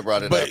mayor should have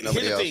brought it up. But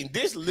here's the thing: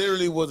 this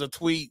literally was a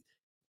tweet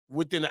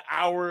within an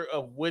hour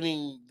of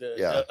winning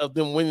of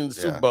them winning the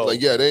Super Bowl.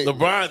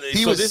 LeBron.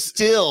 He was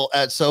still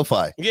at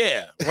SoFi.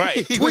 Yeah,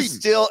 right. He was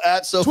still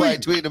at SoFi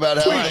tweeting about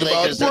how the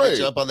Lakers didn't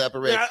jump on that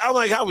parade. Yeah, I'm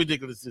like, how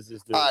ridiculous is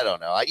this? Dude? I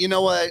don't know. You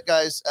know what,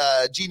 guys?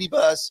 Jeannie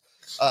Buss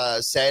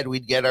said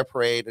we'd get our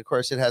parade. Of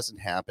course, it hasn't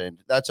happened.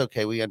 That's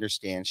okay. We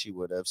understand she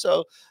would have.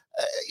 So,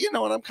 and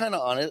I'm kind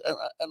of on it. I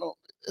don't.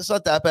 It's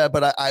not that bad,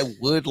 but I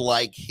would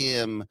like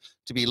him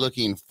to be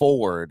looking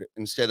forward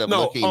instead of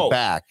looking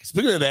back.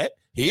 Speaking of that,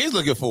 he is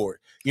looking forward.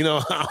 You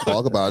know,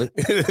 Talk about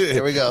it.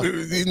 Here we go.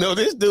 You know,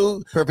 this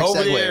dude Perfect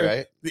over segue, there,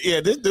 right?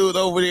 Yeah, this dude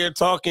over there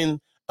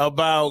talking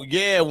about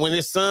when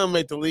his son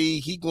made the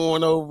league, he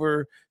going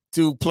over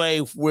to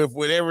play with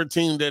whatever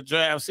team that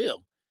drafts him.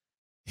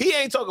 He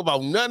ain't talking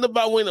about nothing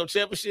about winning a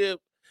championship.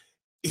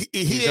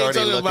 He ain't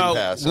talking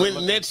about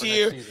winning next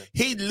year.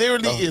 He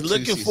literally is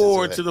looking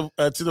forward to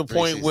the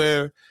point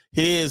where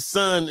his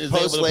son is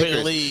able to play in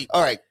the league.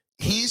 All right.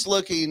 He's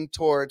looking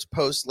towards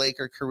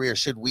post-Laker career.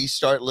 Should we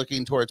start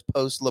looking towards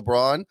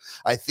post-LeBron?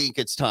 I think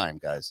it's time,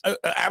 guys.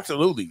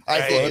 Absolutely.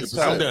 I think it's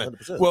time. I'm done.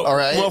 100%. Well, All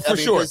right. Well, for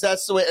sure. Because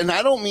that's the way. And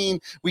I don't mean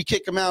we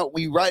kick him out.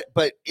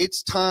 But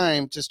it's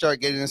time to start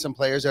getting some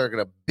players that are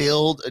going to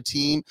build a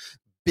team,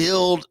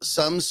 build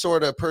some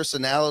sort of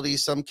personality,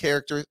 some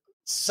character,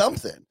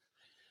 something.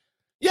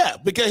 Yeah,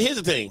 because here's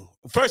the thing.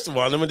 First of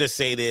all, let me just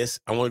say this.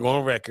 I want to go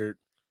on record.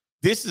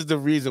 This is the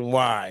reason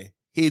why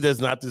he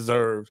does not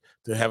deserve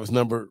to have his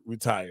number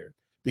retired,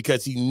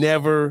 because he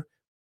never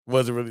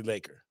was a really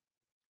Laker.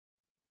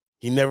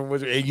 He never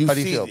was. And How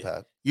do you feel,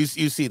 Pat? You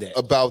see that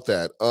About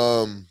that.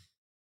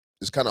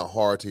 It's kind of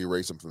hard to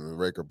erase him from the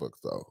Laker books,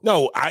 though.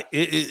 No,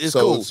 it's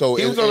cool. So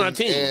he was on our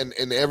team,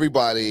 and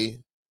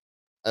everybody.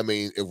 I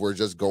mean, if we're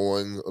just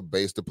going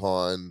based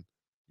upon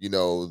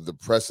the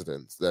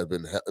precedents that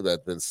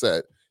have been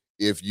set,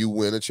 if you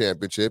win a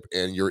championship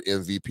and you're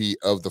MVP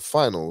of the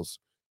finals,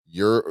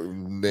 your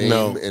name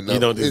you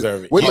don't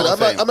deserve it. Wait a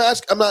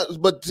minute, I'm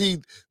not. But see,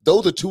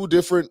 those are two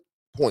different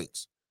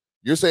points.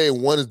 You're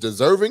saying one is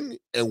deserving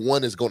and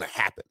one is going to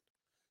happen.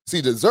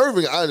 See,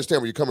 deserving, I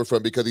understand where you're coming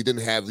from, because you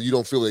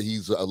don't feel that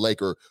he's a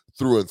Laker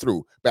through and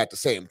through. But at the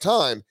same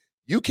time,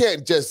 you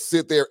can't just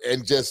sit there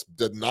and just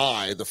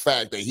deny the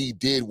fact that he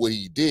did what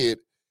he did,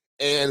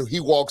 and he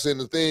walks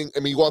into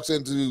he walks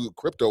into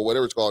crypto,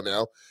 whatever it's called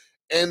now,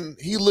 and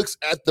he looks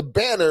at the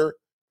banner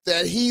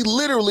that he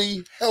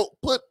literally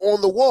helped put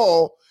on the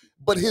wall,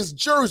 but his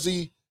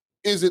jersey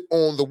isn't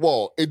on the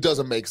wall. It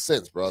doesn't make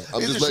sense, bro.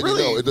 I'm just letting you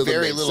know. It doesn't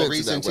very make little sense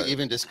reason in that to way.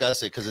 even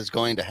discuss it, because it's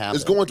going to happen.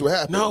 It's going to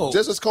happen. No.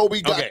 Just as Kobe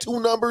got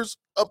two numbers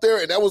up there,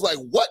 and that was like,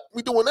 what?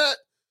 We doing that?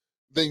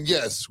 Then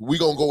yes, we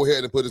going to go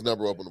ahead and put his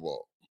number up on the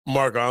wall.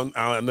 Mark,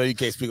 I know you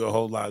can't speak a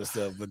whole lot of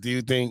stuff, but do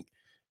you think,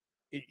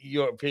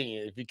 your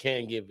opinion, if you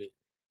can give it,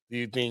 do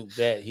you think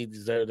that he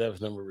deserved to have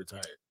his number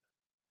retired?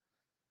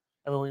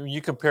 I mean, when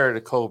you compare it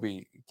to Kobe,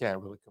 you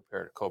can't really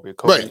compare it to Kobe.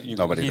 Right. He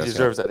Nobody does,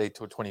 deserves that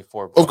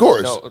 8-24. Of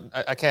course. No,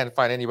 I can't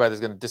find anybody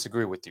that's going to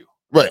disagree with you.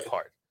 Right.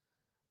 Part.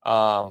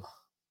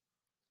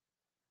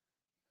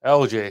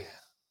 LJ,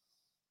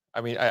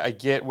 I mean, I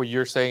get what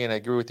you're saying, and I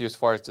agree with you as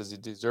far as, does he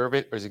deserve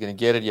it or is he going to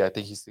get it? Yeah, I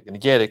think he's going to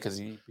get it because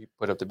he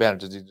put up the banner.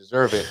 Does he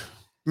deserve it?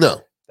 No.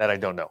 That I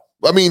don't know.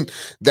 I mean,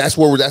 that's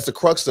the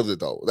crux of it,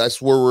 though.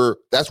 That's where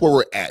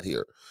we're at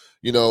here.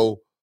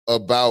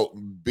 About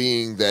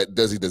being that,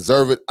 does he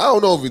deserve it? I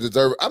don't know if he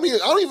deserves it. I mean, I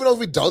don't even know if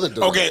he doesn't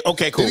deserve it.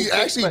 Okay, cool. Did he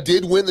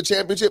actually win the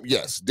championship?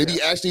 Yes. Did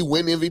he actually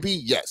win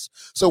MVP? Yes.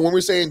 So when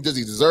we're saying, does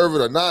he deserve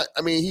it or not?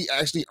 I mean, he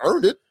actually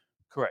earned it.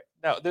 Correct.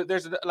 Now,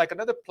 there's like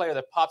another player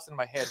that pops in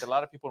my head that a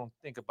lot of people don't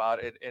think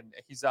about it, and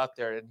he's out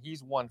there, and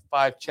he's won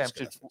 5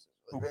 championships,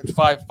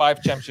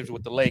 five championships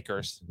with the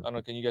Lakers. I don't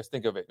know. Can you guys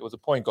think of it? It was a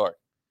point guard.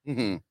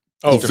 Mm-hmm.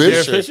 Oh,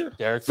 Fisher.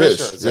 Derek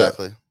Fisher.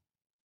 Exactly.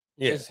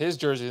 Yeah. His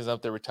jersey is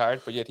up there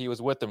retired, but yet he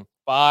was with them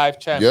 5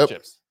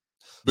 championships.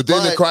 But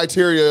then the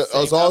criteria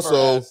is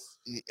also,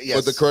 yes.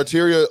 but the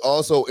criteria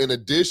also, in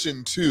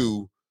addition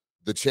to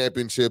the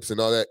championships and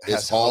all that,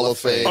 is Hall of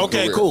Fame.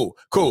 Okay, career.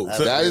 cool.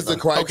 So that is the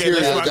criteria.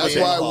 Okay, that's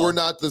why we're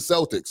not the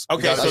Celtics.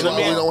 Okay, that's so why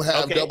we don't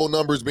have double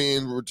numbers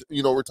being,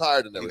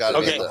 retired and everything.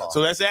 Okay, so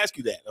let's ask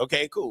you that.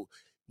 Okay, cool.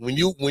 When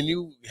you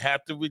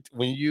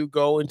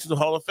go into the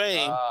Hall of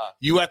Fame,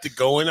 you have to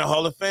go in the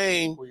Hall of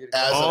Fame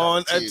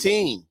on a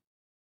team.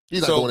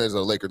 He's not going in as a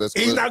Laker.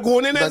 He's not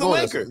going in as a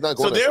Laker.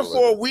 So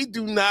therefore, Laker. we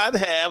do not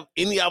have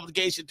any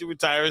obligation to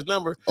retire his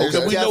number. There's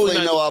We know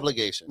definitely no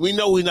obligation. We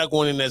know he's not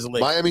going in as a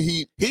Laker. Miami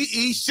Heat.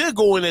 He should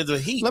go in as a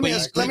Heat.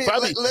 He's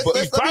probably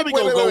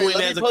going to go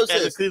in as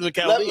a Cleveland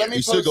Cavalier.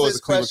 He should go as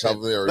a Cleveland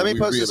Cavalier. Let me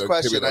pose this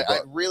question. I'd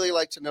really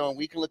like to know, and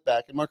we can look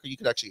back. And Marco, you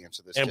could actually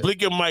answer this. And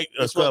blink your mic.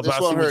 This won't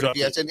hurt.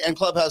 Yes, and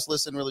Clubhouse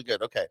listen really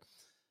good. Okay.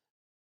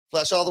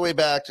 Flash all the way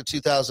back to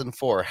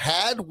 2004.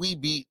 Had we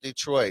beat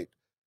Detroit,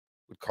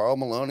 would Karl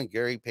Malone and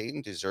Gary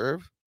Payton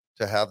deserve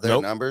to have their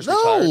numbers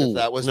retired if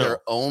that was their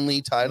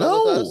only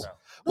title with us?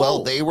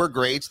 Well, they were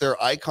greats. They're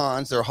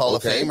icons. They're Hall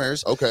of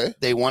Famers. Okay.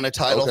 They won a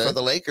title for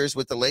the Lakers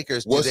with the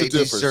Lakers. Do they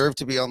deserve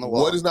to be on the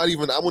wall? What is not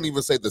even, I wouldn't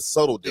even say the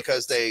subtle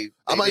difference. Because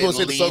I'm not going to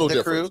say the subtle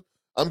difference.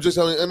 I'm just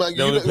telling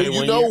you,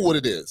 you know what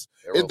it is.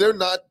 If they're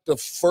not the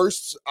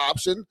first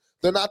option,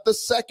 they're not the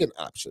second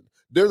option.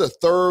 They're the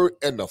third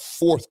and the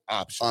fourth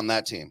option. On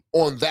that team.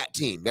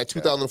 That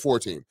 2004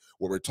 team.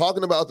 When we're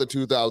talking about the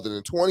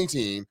 2020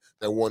 team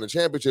that won the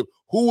championship,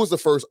 who was the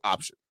first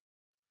option?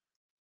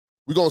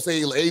 We're going to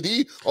say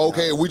AD?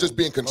 Okay, we're just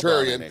being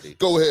contrarian.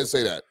 Go ahead and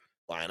say that.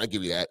 Fine, I'll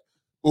give you that.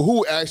 But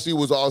who actually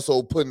was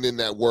also putting in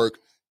that work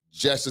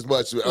just as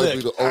much. Look,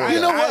 You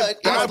know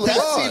what?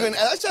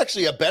 That's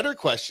actually a better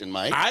question,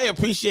 Mike. I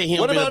appreciate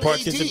him being a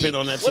participant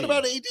on that team. What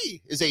about AD?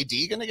 Is AD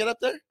going to get up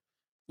there?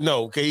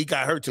 No, okay, he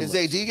got hurt too Is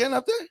much. AD getting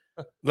up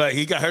there? Like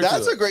he got hurt.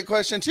 That's a great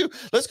question too.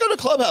 Let's go to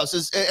Clubhouse.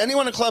 Is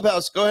anyone in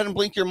Clubhouse? Go ahead and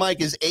blink your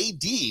mic. Is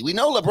AD? We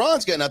know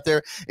LeBron's getting up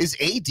there. Is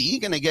AD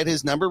going to get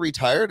his number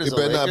retired? It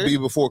better not be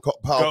before Paul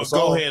Gasol.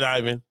 Go ahead,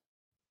 Ivan.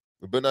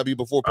 It better not be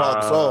before Paul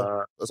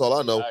Gasol. That's all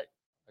I know.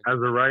 As of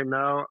right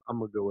now, I'm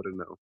gonna go with a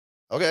no.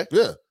 Okay.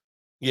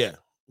 Yeah.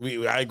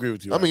 I agree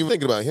with you. I mean,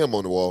 thinking about him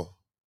on the wall.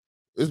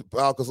 It's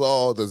Paul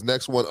Gasol, the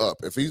next one up.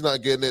 If he's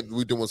not getting it,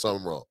 we're doing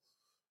something wrong.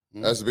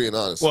 That's being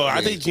honest. Well,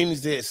 I think Genie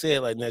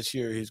said like next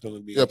year he's going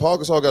to be. Yeah, Paul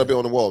Gasol got to be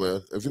on the wall,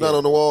 man. If you're not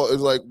on the wall,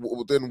 it's like,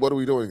 then what are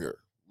we doing here?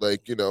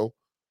 Like, and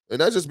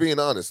that's just being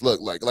honest.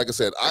 Look, like I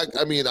said,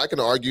 I mean, I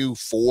can argue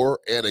for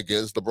and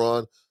against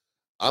LeBron.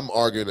 I'm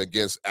arguing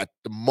against at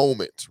the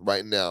moment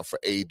right now for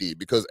AD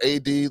because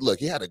AD, look,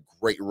 he had a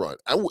great run.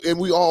 And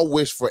we all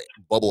wish for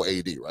bubble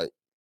AD, right?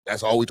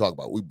 That's all we talk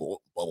about. We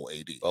bubble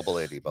AD. Bubble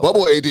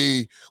AD.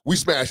 We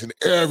smashing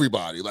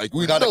everybody. Like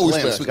we got a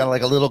glimpse. We got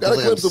like a little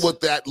glimpse of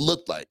what that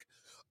looked like.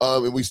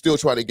 And we still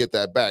trying to get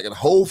that back. And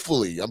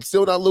hopefully, I'm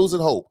still not losing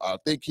hope. I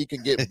think he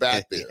can get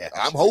back there.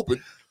 I'm hoping.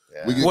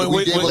 Yeah. We've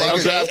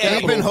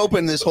been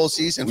hoping this whole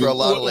season for a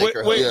lot of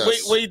Lakers. What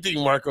do you think,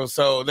 Marco?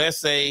 So let's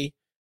say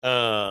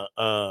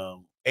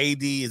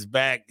AD is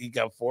back. He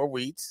got 4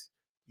 weeks.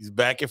 He's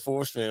back at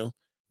full swim.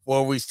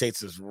 4 weeks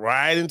takes us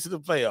right into the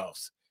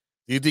playoffs.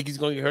 Do you think he's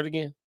going to get hurt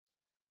again?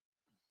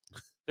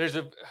 When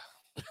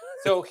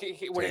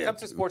it comes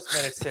to sports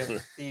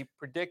medicine, the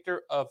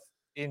predictor of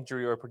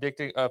injury or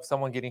predictor of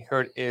someone getting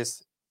hurt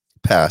is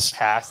past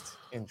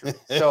injury.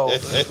 So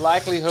the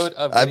likelihood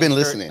of I've been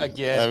listening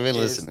again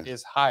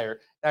is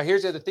higher. Now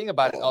here's the other thing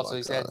about it. Also,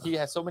 he said he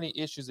has so many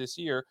issues this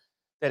year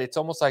that it's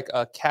almost like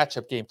a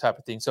catch-up game type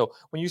of thing. So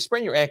when you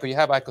sprain your ankle, you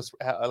have like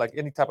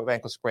any type of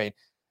ankle sprain.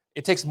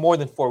 It takes more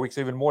than 4 weeks,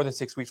 or even more than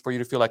 6 weeks for you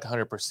to feel like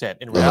 100%.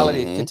 In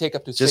reality, it can take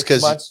up to 6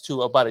 months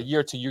to about a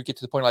year till you get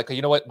to the point like,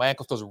 you know what, my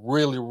ankle feels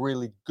really,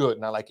 really good.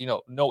 Now, like,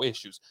 no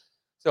issues.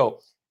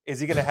 So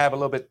is he going to have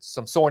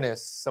some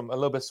soreness, a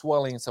little bit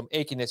swelling, some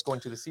achiness going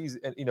to the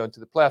season, into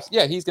the playoffs?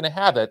 Yeah, he's going to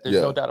have that. There's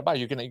no doubt about it.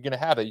 You're going to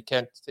have that. You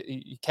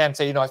can't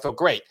say, I feel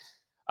great.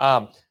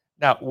 Now,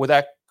 will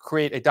that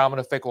create a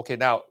domino effect? Okay,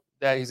 now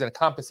that he's going to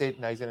compensate.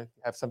 Now he's going to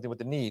have something with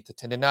the knee, the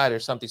tendonitis or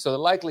something. So the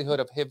likelihood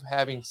of him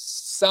having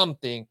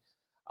something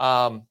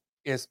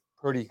is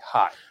pretty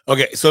high.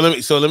 Okay, so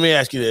let me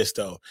ask you this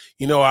though.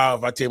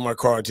 If I take my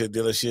car to the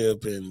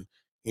dealership and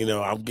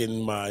I'm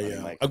getting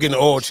the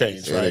oil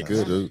change, right?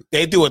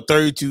 They do a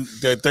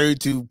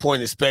 32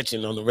 point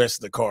inspection on the rest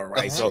of the car,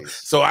 right?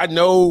 So I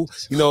know,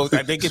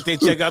 they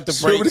check out the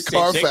brakes,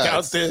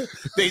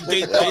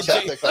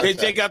 they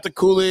check out the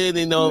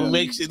coolant,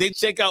 make sure they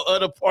check out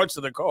other parts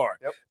of the car.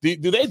 Yep.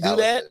 Do they do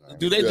that?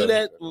 Do they do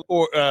that?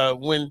 Or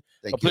when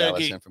a player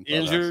gets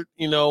injured,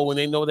 when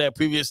they know that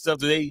previous stuff,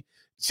 do they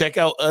check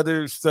out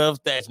other stuff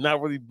that's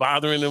not really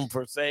bothering them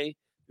per se?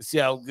 See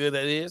how good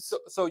that is.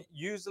 So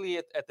usually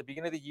at the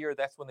beginning of the year,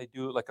 that's when they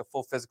do like a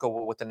full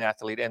physical with an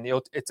athlete, and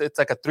it's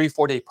like a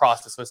 3-4 day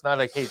process. So it's not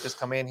like, hey, just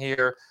come in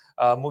here,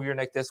 move your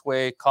neck this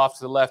way, cough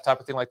to the left, type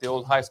of thing, like the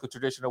old high school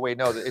traditional way.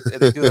 No, they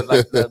do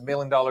like the $1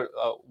 million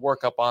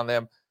workup on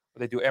them.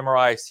 They do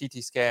MRI,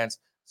 CT scans.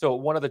 So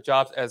one of the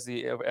jobs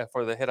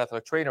for the head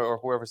athletic trainer or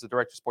whoever's the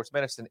director of sports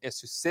medicine is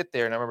to sit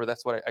there. And I remember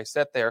that's what I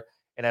sat there.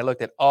 And I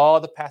looked at all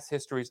the past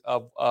histories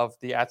of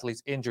the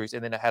athlete's injuries.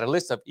 And then I had a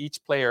list of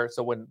each player.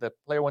 So when the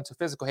player went to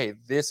physical, hey,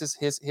 this is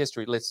his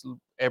history. Let's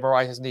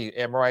MRI his knee,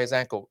 MRI his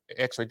ankle,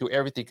 X-ray, do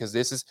everything. Because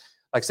this is,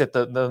 like I said,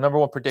 the number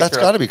one predictor. That's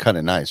got to be kind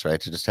of nice,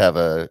 right? To just have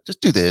just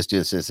do this,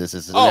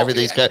 and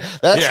everything's kind of,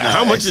 that's nice.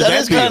 How much is that?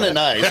 That is kind of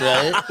nice,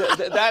 right?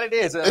 That it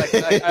is.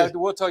 I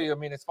will tell you, I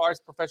mean, as far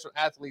as professional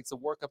athletes, the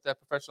workup that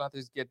professional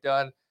athletes get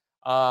done,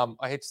 I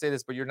hate to say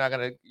this, but you're not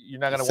gonna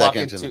walk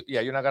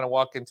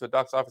into a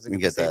doctor's office and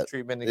get the same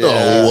treatment.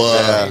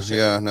 No,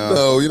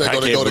 you're not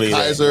gonna go to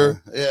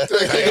Kaiser. Yeah.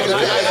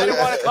 I didn't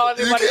want to call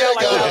anybody out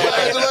like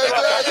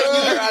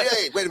that.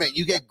 Hey, wait a minute.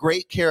 You get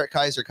great care at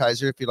Kaiser.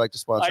 Kaiser, if you'd like to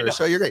sponsor a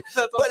show, you're great.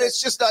 But it's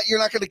just not. You're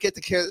not going to get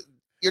the care.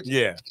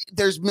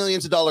 There's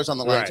millions of dollars on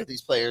the line with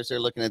these players. They're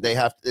looking at.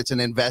 It's an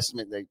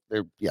investment.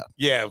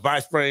 If I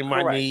sprain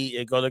my knee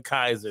and go to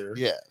Kaiser,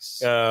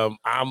 yes,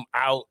 I'm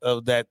out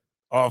of that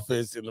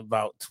office in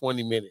about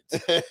 20 minutes.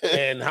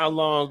 And how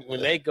long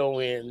when they go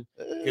in,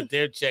 get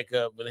their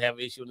checkup and have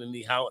an issue in the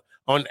knee? How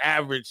on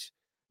average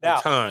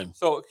time?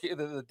 So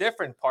the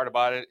different part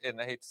about it,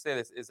 and I hate to say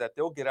this, is that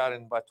they'll get out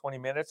in about 20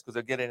 minutes because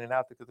they'll get in and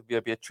out because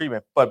there'll be a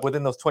treatment. But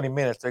within those 20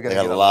 minutes, they're going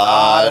to get a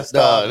lot of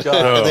stuff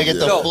done. They get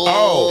the full.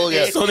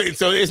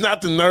 So it's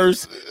not the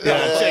nurse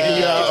checking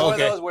you out. It's one of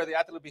those where the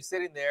athlete will be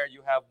sitting there.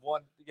 You have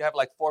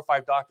like 4 or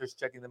 5 doctors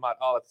checking them out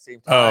all at the same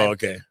time. Oh,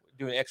 okay.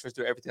 Doing extras,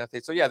 doing everything.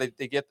 So yeah,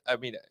 they get. I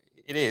mean,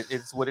 it is.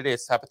 It's what it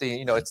is type of thing.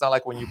 You know, it's not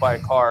like when you buy a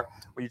car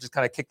where you just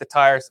kind of kick the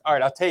tires. All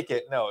right, I'll take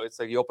it. No, it's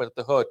like you open up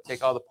the hood,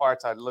 take all the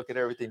parts out, look at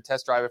everything,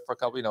 test drive it for a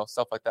couple, you know,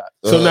 stuff like that.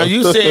 So now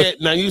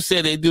you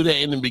said they do that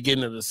in the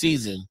beginning of the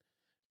season,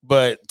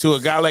 but to a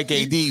guy like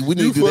AD, we need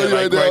to do that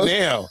like right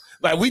now.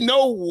 Like we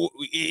know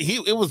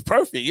it was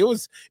perfect. It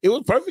was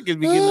perfect at the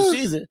beginning of the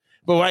season.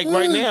 But like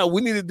right now, we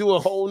need to do a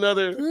whole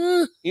nother,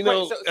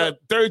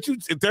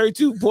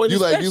 32 point. You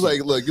like,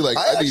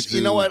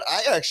 You know what?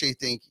 I actually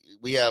think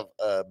we have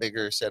a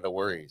bigger set of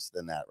worries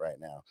than that right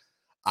now.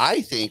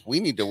 I think we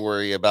need to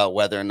worry about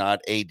whether or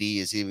not AD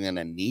is even going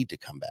to need to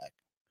come back.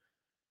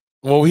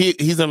 Well,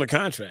 he's under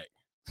contract.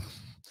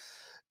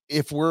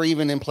 If we're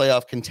even in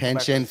playoff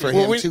contention for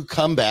him to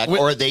come back,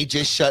 or they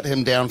just shut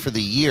him down for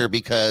the year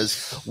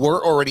because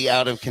we're already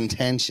out of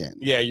contention.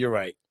 Yeah, you're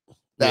right.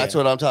 That's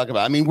what I'm talking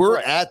about. I mean, we're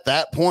at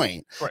that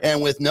point. Right.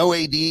 And with no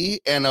AD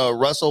and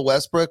Russell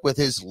Westbrook with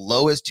his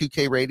lowest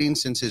 2K rating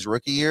since his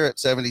rookie year at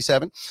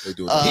 77. He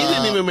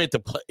didn't even make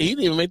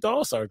the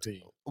All-Star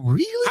team.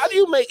 Really? How do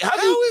you make is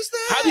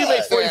that? How do you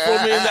make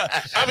 $44 million?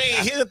 I mean,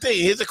 here's the thing.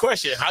 Here's the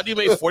question. How do you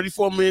make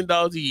 $44 million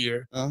a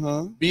year,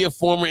 be a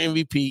former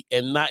MVP,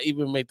 and not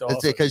even make the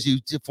All-Star? It's because you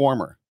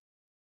former.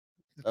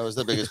 That was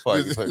the biggest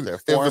part you put there.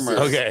 Former.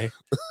 Okay.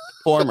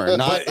 Former,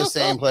 not the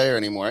same player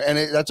anymore.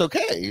 And that's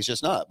okay. He's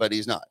just not, but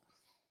he's not.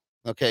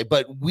 Okay.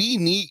 But we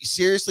need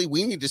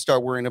to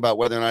start worrying about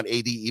whether or not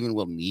AD even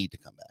will need to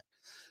come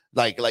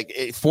back. Like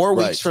 4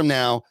 weeks from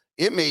now,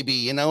 it may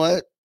be, you know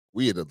what?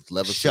 We had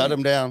 11 Shut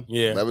him down.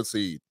 Yeah. 11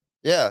 seed.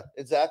 Yeah,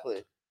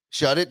 exactly.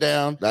 Shut it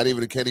down. Not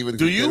even, can't even.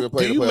 Do you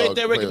make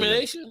that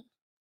recommendation?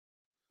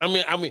 I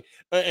mean,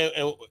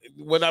 and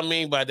what I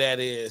mean by that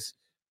is,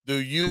 do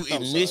you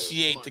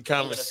initiate the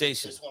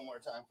conversation? Just one more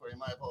time for you.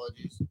 My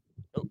apologies.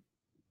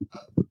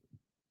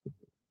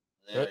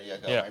 There you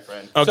go, my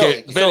friend.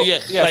 Okay,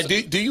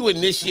 like, do you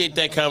initiate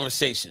that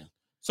conversation?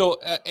 So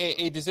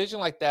a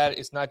decision like that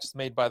is not just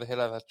made by the head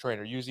of the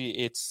trainer. Usually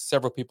it's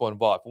several people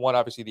involved. One,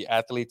 obviously the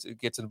athlete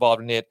gets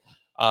involved in it.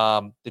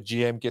 The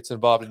GM gets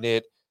involved in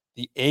it.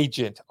 The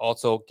agent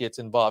also gets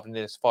involved in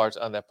it as far as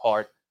on that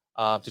part.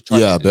 To try.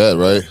 Yeah, I bet,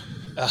 right?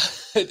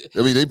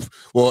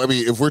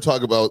 If we're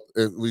talking about,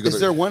 is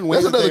there one way?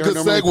 That's another good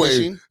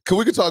segue.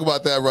 We can talk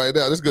about that right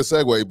now. That's a good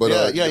segue.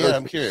 But yeah,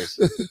 I'm curious.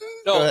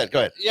 Go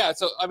ahead. Yeah,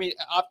 so I mean,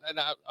 I'll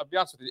be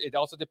honest with you. It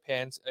also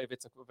depends if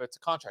it's a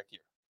contract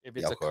year. If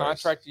it's a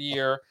contract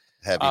year,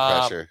 heavy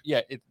pressure.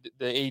 Yeah,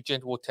 the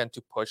agent will tend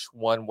to push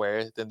one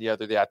way, then the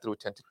other, the athlete will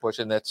tend to push,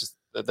 and that's just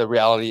the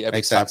reality of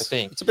the type of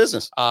thing. It's a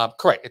business.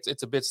 Correct.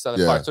 It's a business on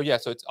the part. So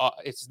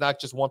it's not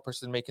just one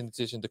person making the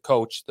decision. The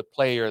coach, the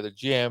player, the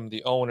GM,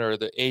 the owner,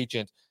 the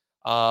agent,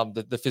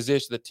 the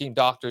physician, the team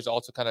doctors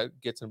also kind of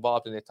gets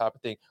involved in that type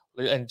of thing.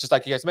 And just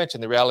like you guys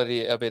mentioned, the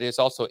reality of it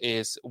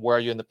is where are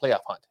you in the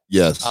playoff hunt?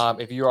 Yes.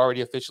 If you're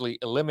already officially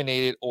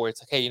eliminated, or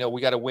it's like, hey, we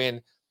got to win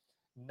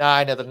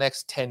 9 of the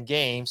next 10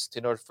 games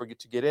in order for you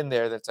to get in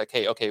there. That's like,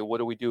 hey, okay, what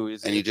do we do?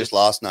 And you just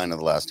lost 9 of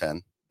the last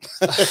 10.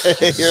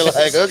 You're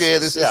like, okay,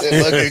 this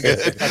isn't looking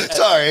good.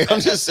 Sorry,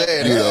 I'm just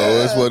saying.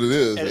 That's what it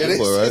is.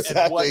 Right?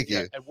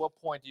 At what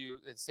point do you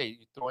say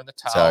you throw in the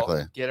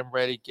towel, get him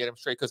ready, get him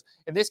straight? Because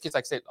in this case,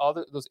 like I said, all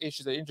those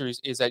issues and injuries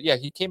is that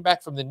he came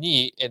back from the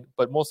knee,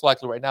 but most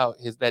likely right now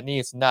that knee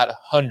is not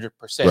 100%.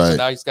 So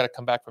now he's got to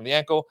come back from the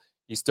ankle.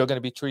 He's still going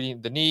to be treating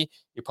the knee.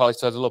 He probably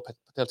still has a little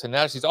patellar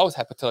tendonitis. He's always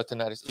had patellar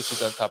tendonitis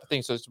issues on top of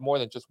things. So it's more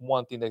than just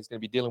one thing that he's going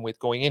to be dealing with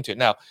going into it.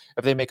 Now,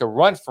 if they make a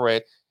run for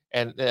it,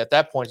 and at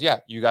that point,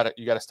 you got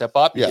to step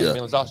up. You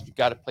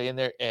got to play in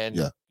there and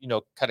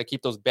kind of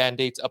keep those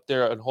band-aids up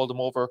there and hold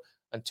them over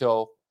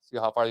until see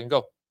how far you can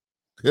go.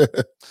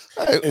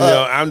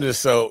 I'm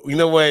just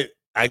what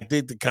I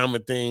think the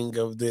common thing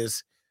of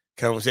this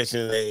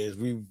conversation today is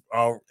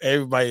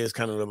everybody has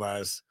kind of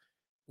realized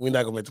we're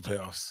not going to make the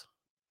playoffs.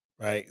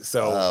 Right,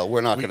 so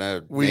we're not going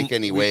to make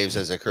any waves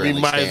as it currently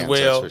stands.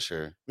 That's for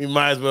sure. We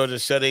might as well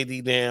just shut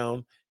AD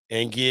down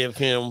and give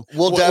him.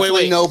 We'll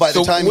definitely know by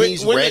the time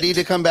he's ready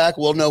to come back.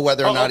 We'll know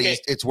whether or not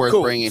it's worth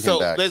bringing him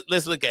back.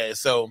 Let's look at it.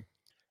 So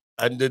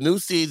the new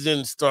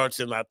season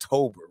starts in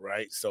October,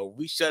 right? So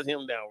we shut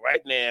him down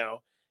right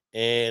now,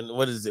 and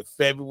what is it,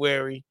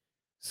 February?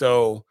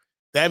 So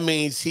that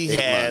means he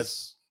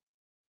has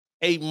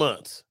 8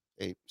 months.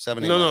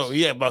 7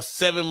 months. About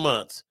 7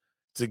 months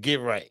to get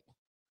right.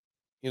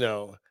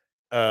 Now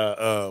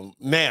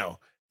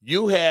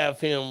you have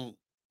him,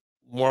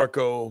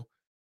 Marco,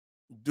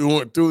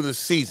 doing through the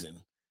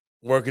season,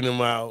 working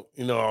him out,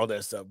 all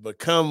that stuff. But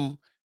come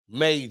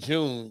May,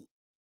 June,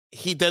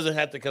 he doesn't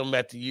have to come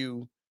back to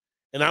you.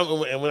 And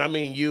when I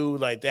mean you,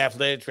 like the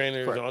athletic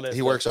trainers and all that,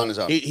 he works on his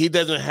own. He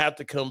doesn't have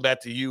to come back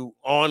to you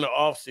on the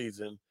off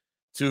season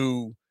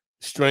to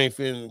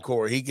strengthen the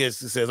core. He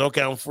says,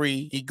 okay, I'm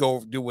free. He go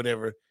do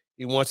whatever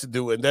he wants to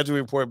do, and doesn't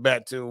report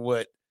back to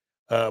what.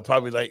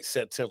 Probably like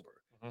September.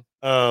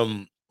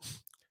 Mm-hmm.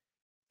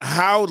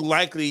 How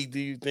likely do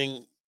you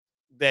think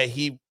that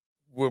he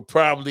will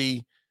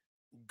probably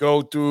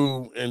go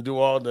through and do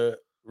all the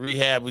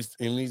rehab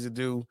he needs to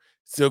do,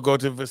 still go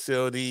to the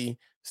facility,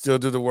 still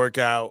do the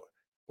workout,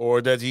 or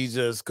does he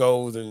just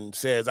goes and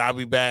says, "I'll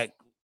be back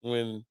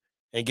when,"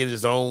 and get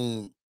his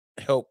own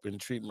help and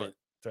treatment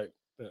type?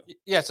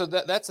 Yeah, so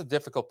that's a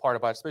difficult part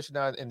about it, especially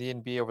now in the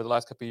NBA over the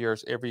last couple of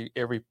years.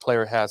 Every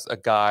player has a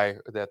guy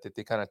that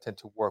they kind of tend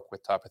to work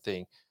with, type of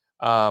thing.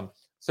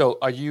 So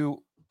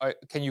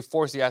can you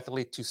force the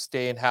athlete to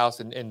stay in house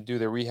and do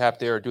their rehab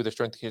there or do their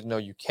strength conditioning? No,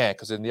 you can't,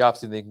 because in the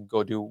opposite, they can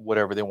go do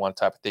whatever they want,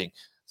 type of thing.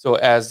 So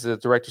as the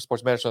director of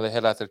sports medicine or the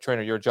head athletic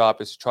trainer, your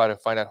job is to try to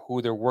find out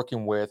who they're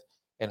working with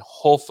and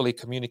hopefully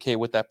communicate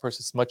with that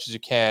person as much as you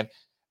can.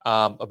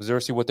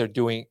 Observe, see what they're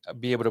doing,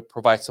 be able to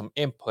provide some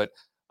input.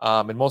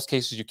 In most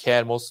cases, you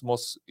can.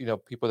 Most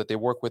people that they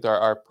work with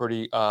are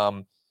pretty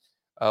not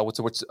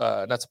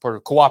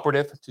supportive,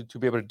 cooperative to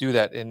be able to do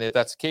that. And if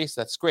that's the case,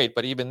 that's great.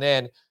 But even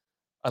then,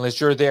 unless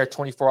you're there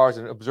 24 hours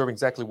and observing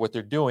exactly what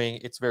they're doing,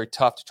 it's very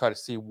tough to try to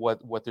see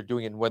what they're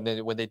doing. And when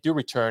they do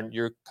return,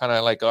 you're kind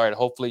of like, all right,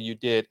 hopefully you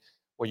did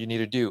what you need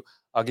to do.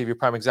 I'll give you a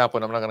prime example,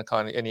 and I'm not going to call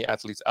any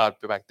athletes out.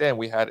 But back then,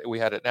 we had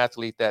an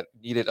athlete that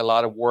needed a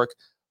lot of work,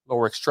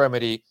 lower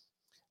extremity.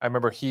 I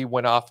remember he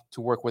went off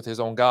to work with his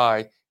own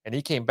guy, and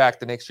he came back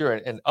the next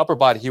year, and upper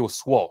body, he was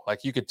swole.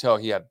 Like, you could tell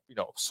he had,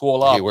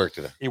 swole up. He worked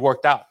it. He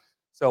worked out.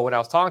 So when I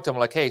was talking to him, I'm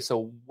like, hey,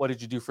 so what did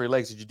you do for your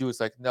legs? Did you do? It's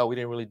like, no, we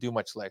didn't really do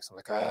much legs. I'm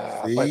like,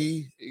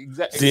 See,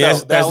 that's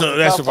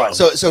the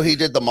problem. So he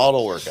did the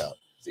model workout.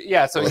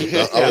 Yeah, so I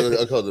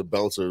call it the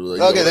bouncer.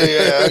 Like,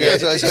 okay.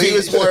 So he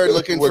was more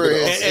looking for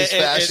his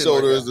fashion,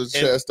 shoulders, the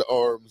chest, the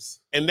arms,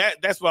 and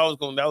that's what I was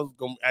going. That was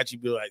going to actually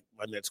be like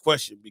my next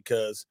question,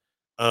 because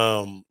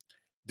who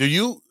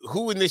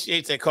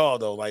initiates that call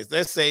though? Like,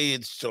 let's say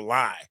it's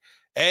July.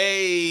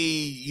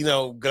 Hey,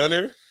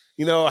 Gunner,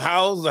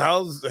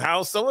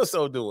 how's so and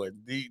so doing?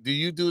 Do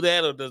you do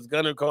that, or does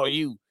Gunner call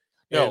you?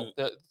 No,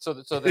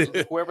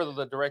 whoever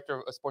the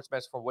director of sports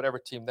medicine for whatever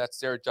team, that's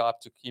their job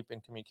to keep in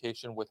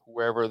communication with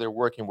whoever they're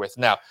working with.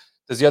 Now,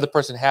 does the other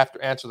person have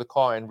to answer the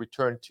call and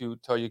return to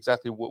tell you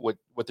exactly what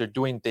they're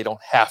doing? They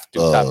don't have to,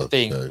 type of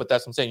thing. But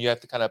that's what I'm saying. You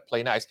have to kind of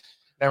play nice.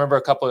 And I remember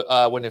a couple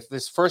when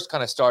this first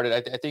kind of started,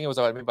 I think it was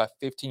about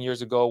 15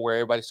 years ago, where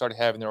everybody started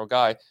having their own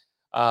guy.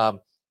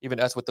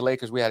 Even us with the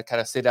Lakers, we had to kind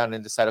of sit down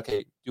and decide,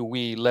 okay, do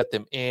we let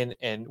them in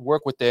and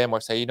work with them,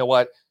 or say, you know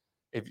what?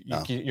 If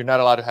you're not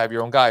allowed to have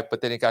your own guy.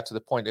 But then it got to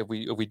the point, if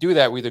we do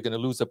that, we're either going to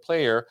lose a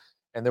player,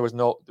 and there was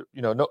no,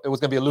 it was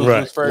going to be a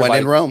lose-lose for everybody.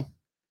 When in Rome.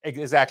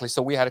 Exactly.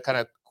 So we had to kind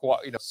of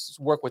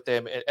work with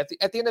them. At the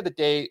end of the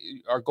day,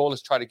 our goal is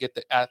to try to get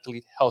the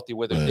athlete healthy,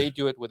 whether they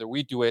do it, whether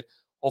we do it.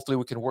 Hopefully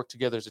we can work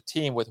together as a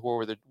team with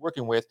whoever they're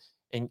working with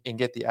and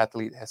get the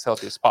athlete as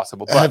healthy as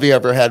possible. But, have you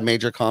ever had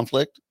major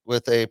conflict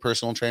with a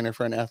personal trainer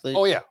for an athlete?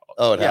 Oh, yeah.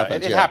 Oh, it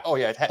happens.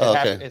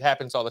 It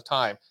happens all the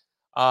time.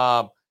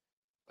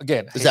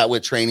 Again, is that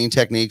with training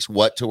techniques,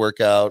 what to work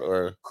out,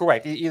 or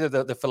correct? Either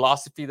the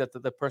philosophy that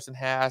the person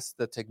has,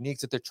 the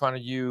techniques that they're trying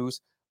to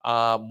use,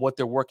 what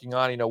they're working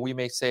on. We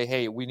may say,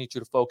 hey, we need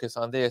you to focus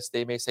on this.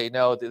 They may say,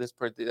 no,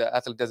 the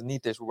athlete doesn't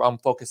need this. I'm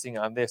focusing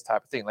on this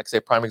type of thing. Like, say,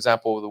 prime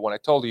example, the one I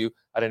told you,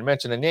 I didn't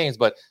mention the names,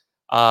 but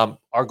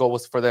our goal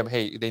was for them,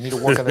 hey, they need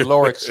to work on their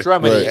lower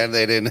extremity. And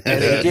they didn't.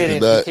 And they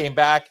didn't. He came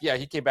back. Yeah,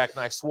 he came back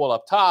nice, swole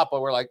up top,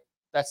 but we're like,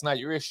 that's not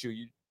your issue.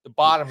 The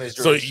bottom is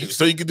your issue.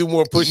 So you can do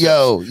more push-ups.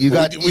 Yo, you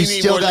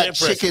still got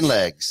chicken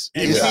legs.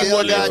 You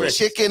still got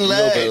chicken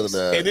legs.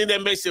 And then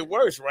that makes it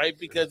worse, right?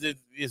 Because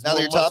it's now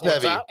they're top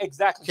heavy.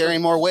 Exactly.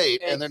 Carrying more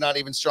weight, and they're not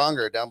even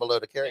stronger down below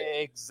to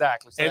carry.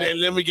 Exactly. So and then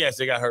let me guess,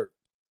 they got hurt.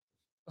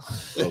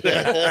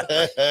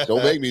 Okay.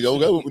 Don't make me. Don't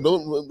make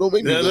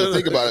me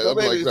think about it. I'm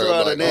like, it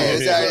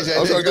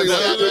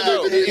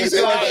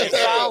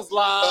sounds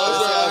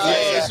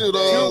like 2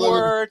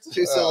 words,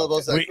 2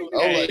 syllables.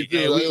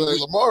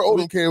 Lamar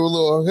Odom came a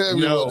little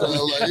heavy. We're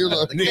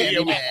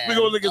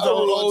gonna look at the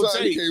old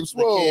tape. Came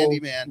small.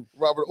 Candyman.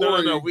 Robert.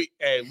 No. We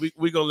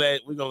gonna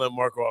let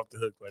Marco off the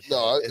hook. Right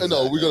there.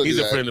 No. We're gonna. He's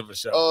a friend of the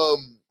show.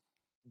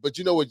 But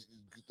you know what?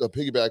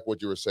 Piggyback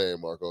what you were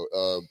saying, Marco.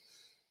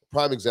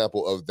 Prime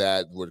example of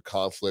that with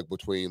conflict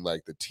between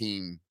like the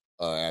team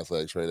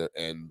athletic trainer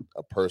and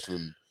a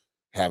person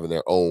having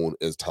their own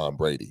is Tom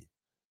Brady.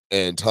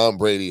 And Tom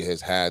Brady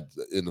has had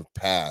in the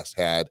past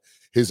had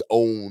his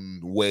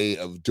own way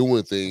of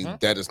doing things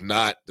that is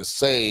not the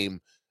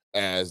same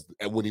as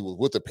when he was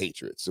with the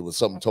Patriots. It was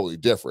something totally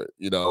different,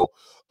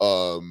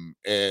 and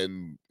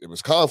it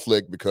was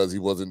conflict because he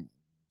wasn't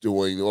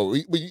doing,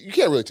 you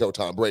can't really tell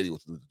Tom Brady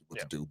what to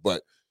do,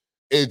 but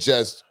it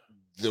just,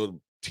 the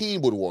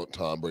team would want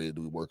Tom Brady to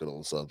be working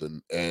on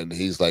something, and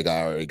he's like,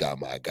 I already got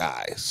my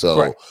guy,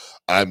 so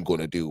I'm going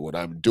to do what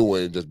I'm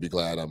doing. Just be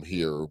glad I'm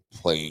here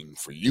playing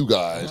for you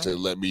guys and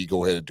let me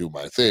go ahead and do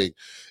my thing.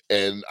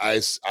 And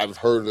I've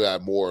heard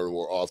that more and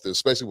more often,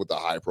 especially with the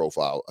high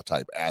profile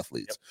type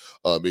athletes,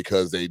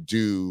 because they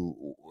do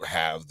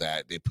have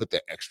that. They put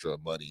that extra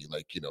money,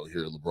 like here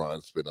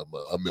LeBron spent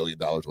 $1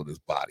 million on his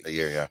body, a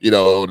year,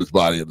 on his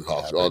body and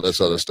all this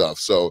other stuff.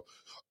 So.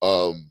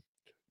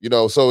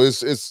 So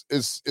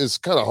it's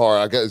kind of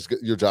hard. I guess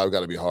your job got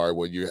to be hard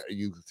when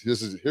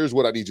here's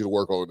what I need you to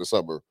work on in the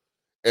summer,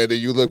 And then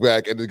you look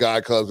back and the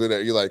guy comes in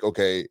there, you're like,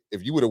 okay,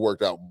 if you would have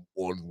worked out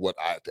on what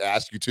I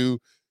asked you to,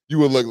 you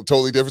would look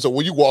totally different. So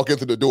when you walk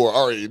into the door, I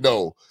already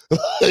know,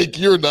 like,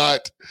 you're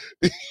not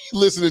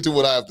listening to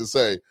what I have to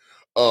say.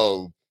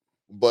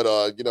 But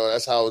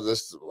that's how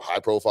this high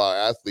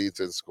profile athletes,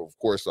 and of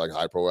course, like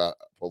high profile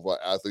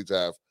athletes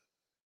have,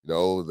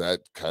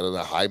 that kind of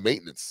the high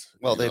maintenance.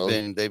 Well,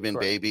 they've been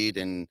babied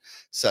and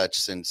such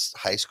since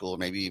high school,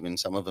 maybe even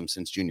some of them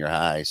since junior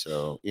high.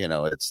 So and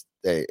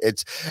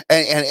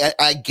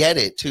I get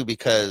it too,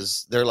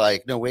 because they're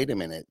like, no, wait a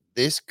minute,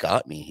 this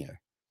got me here.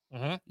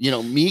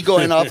 Mm-hmm. Me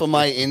going off of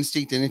my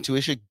instinct and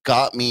intuition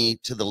got me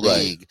to the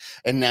league,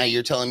 and now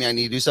you're telling me I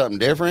need to do something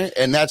different,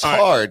 and that's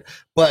hard.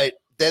 But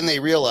then they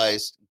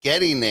realized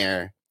getting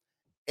there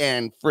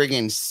and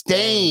friggin'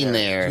 staying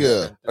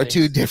there are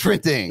two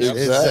different things.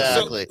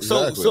 Exactly.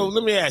 So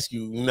let me ask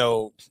you, and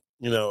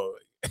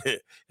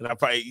I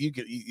probably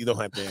you don't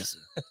have to answer.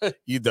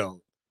 You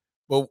don't.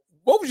 But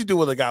what would you do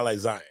with a guy like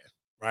Zion?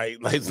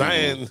 Right? Like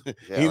Zion,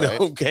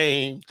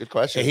 came. Good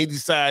question. And he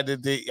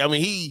decided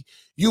that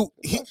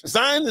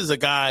Zion is a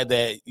guy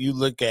that you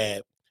look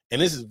at,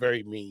 and this is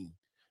very mean,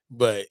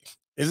 but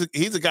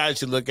he's a guy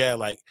that you look at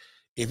like,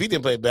 if he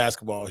didn't play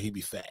basketball, he'd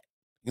be fat.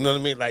 You know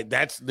what I mean? Like,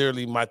 that's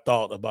literally my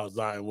thought about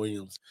Zion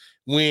Williams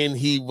when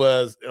he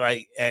was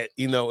like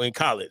in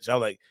college. I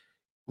was like,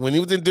 when he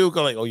was in Duke,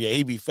 I'm like, oh yeah,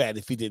 he'd be fat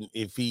if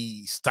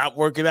he stopped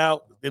working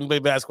out, didn't play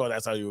basketball,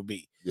 that's how he would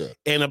be. Yeah.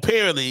 And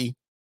apparently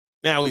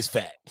now he's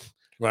fat,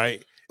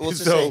 right? Well, to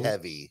say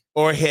heavy.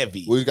 Or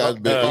heavy. Well, he's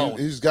got big bone.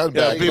 He's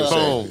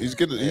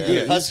getting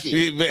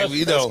husky.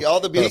 Husky. All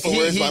the beautiful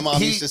words my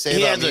mom used to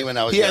say about me when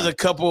I was young. He has a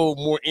couple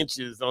more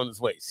inches on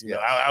his waist.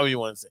 How you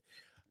want to say?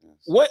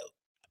 What?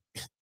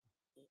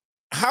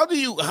 How do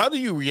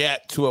you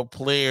react to a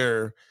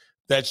player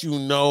that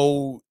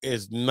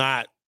is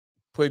not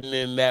putting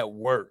in that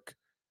work?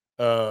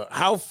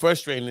 How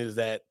frustrating is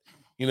that?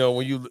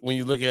 When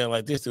you look at it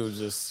like this, it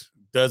just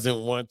doesn't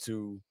want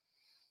to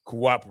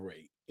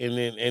cooperate. And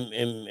then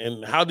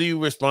and how do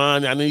you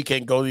respond? I know you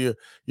can't go to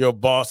your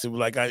boss and be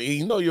like,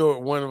 you're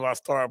one of our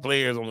star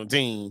players on the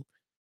team.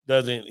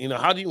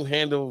 How do you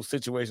handle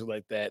situations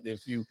like that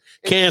if you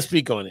can't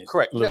speak on it?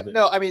 Correct.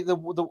 No, I mean,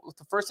 the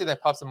first thing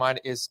that pops to mind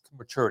is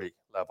maturity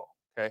level.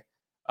 Okay.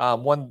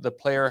 The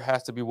player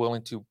has to be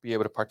willing to be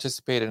able to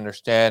participate and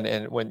understand.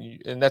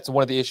 And that's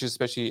one of the issues,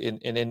 especially in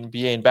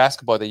NBA and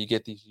basketball, that you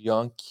get these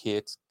young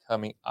kids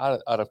coming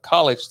out of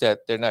college that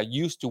they're not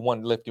used to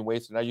lifting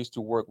weights. They're not used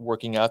to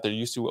working out. They're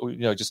used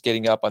to, just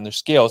getting up on their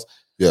scales.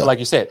 Yeah. So like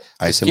you said,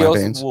 the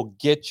skills will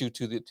get you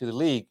to the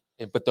league,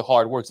 but the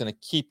hard work's going to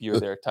keep you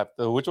there.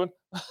 Which one?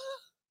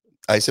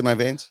 Ice in my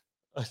veins.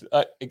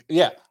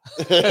 Yeah.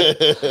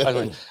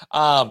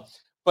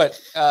 But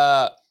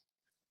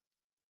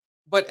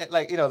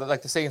like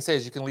the saying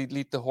says, you can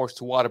lead the horse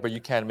to water, but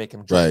you can't make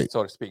him drink,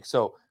 so to speak.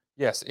 So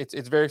yes,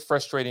 it's very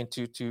frustrating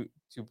to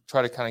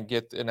try to kind of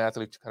get an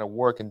athlete to kind of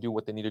work and do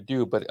what they need to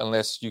do, but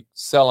unless you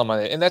sell them on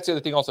it, and that's the other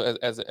thing also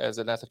as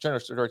an athlete trainer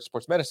or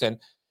sports medicine,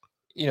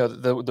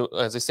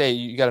 as they say,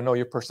 you got to know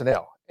your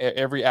personnel.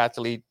 Every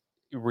athlete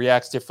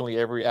reacts differently.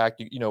 Every act,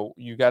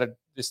 you got to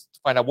just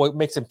find out what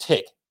makes them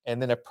tick,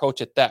 and then approach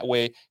it that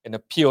way and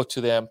appeal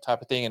to them,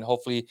 type of thing, and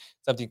hopefully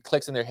something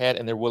clicks in their head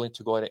and they're willing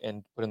to go ahead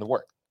and put in the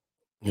work.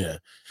 Yeah.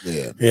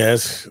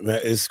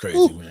 It's crazy.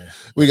 Ooh, man.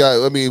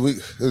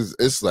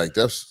 It's like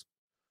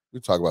we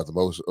talk about the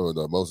most of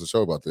the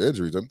show about the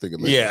injuries. I'm thinking,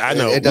 like, I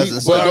know it doesn't.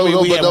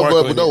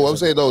 I'm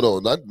saying no.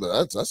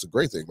 That's a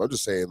great thing. I'm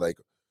just saying, like,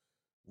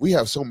 we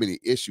have so many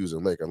issues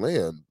in Laker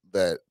land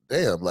that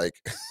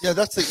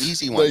that's the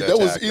easy one. Like, that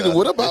was either.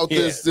 What about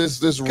this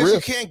rift?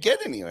 You can't get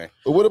anywhere.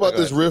 But what about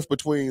this rift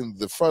between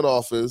the front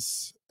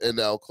office and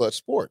now Clutch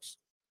Sports?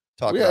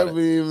 We haven't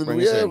even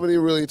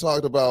really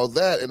talked about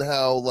that, and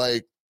how,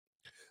 like,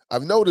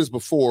 I've noticed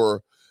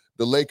before,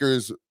 the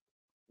Lakers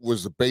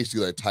was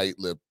basically a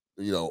tight-lipped,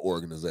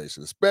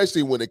 organization,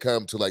 especially when it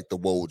comes to, like, the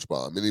Woj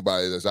bomb.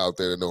 Anybody that's out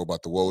there that know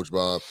about the Woj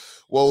bomb,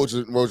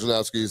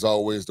 Wojnarowski is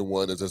always the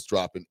one that's just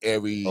dropping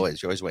every.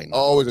 Always waiting.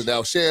 Always, and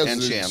now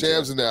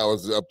Shams now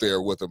is up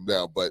there with him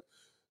now, but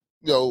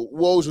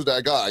Woj was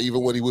that guy.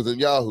 Even when he was in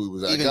Yahoo, he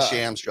was that guy. Even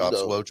Shams drops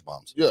Woj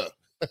bombs. Yeah.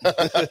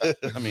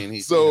 I mean,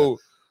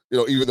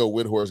 even though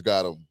Windhorst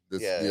got him,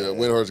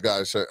 Windhorst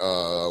got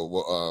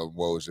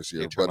Woj this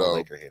year,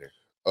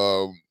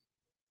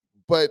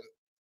 but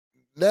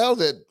now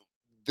that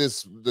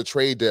the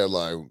trade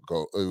deadline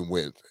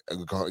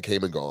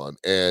came and gone,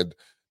 and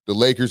the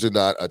Lakers did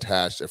not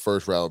attach a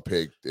first round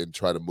pick and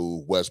try to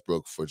move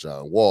Westbrook for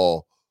John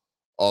Wall,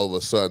 all of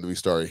a sudden we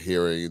started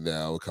hearing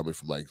now coming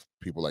from, like,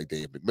 people like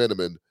Dave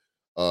McMenamin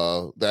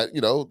that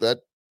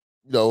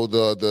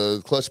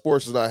the Clutch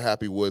Sports is not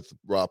happy with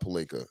Rob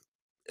Pelinka.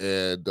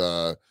 And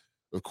of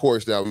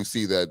course, now we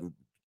see that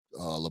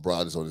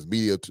LeBron is on his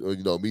media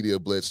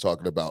blitz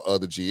talking about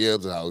other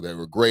GMs and how they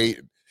were great.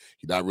 And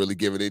he's not really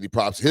giving any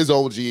props to his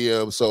own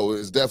GM, so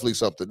it's definitely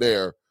something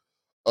there.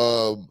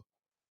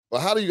 But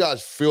how do you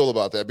guys feel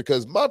about that?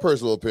 Because my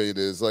personal opinion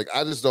is, like,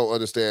 I just don't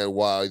understand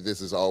why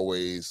this is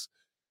always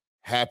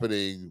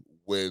happening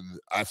when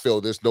I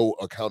feel there's no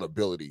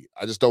accountability.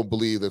 I just don't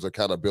believe there's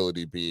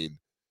accountability being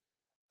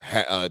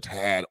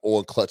had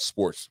on Clutch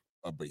Sports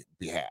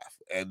behalf,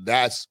 and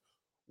that's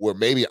where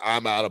maybe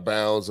I'm out of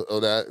bounds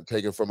on that,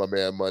 taking from my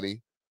man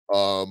money.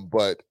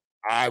 But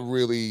I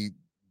really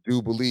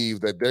do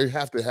believe that they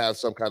have to have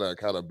some kind of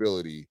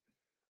accountability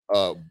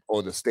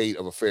on the state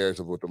of affairs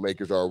of what the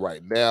Lakers are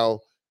right now,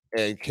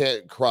 and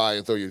can't cry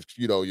and throw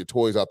your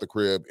toys out the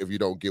crib if you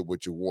don't get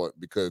what you want,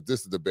 because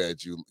this is the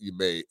bed you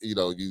made. You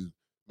got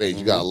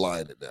to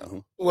line it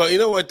now. Well, you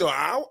know what though,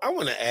 I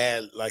want to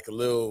add like a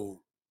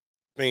little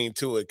thing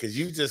to it, because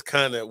you just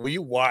kind of, when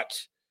you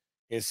watch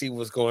and see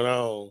what's going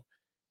on,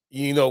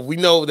 we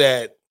know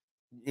that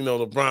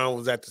LeBron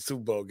was at the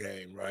Super Bowl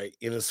game, right,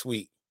 in a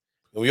suite,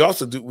 and we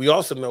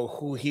also know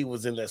who he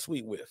was in that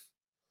suite with,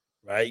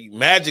 right?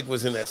 Magic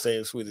was in that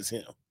same suite as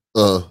him,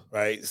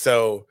 right?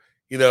 So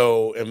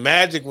and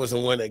Magic was the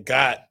one that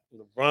got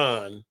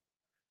LeBron.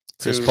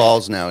 Chris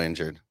Paul's now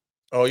injured.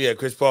 Oh yeah,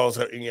 Chris Paul's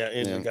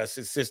injured. Yeah. Got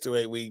 6 to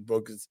 8 weeks,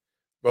 broke his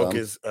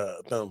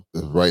thumb,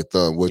 his right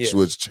thumb,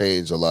 which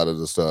changed a lot of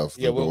the stuff.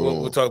 Yeah,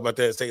 we'll talk about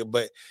that in a second.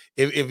 But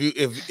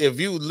if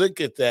you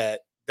look at that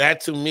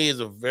to me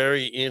is a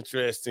very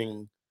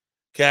interesting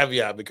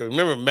caveat, because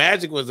remember,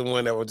 Magic was the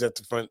one that was at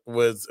the front,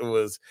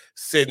 was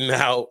sitting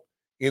out,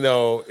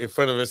 in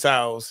front of his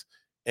house,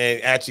 and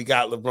actually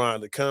got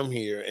LeBron to come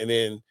here, and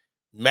then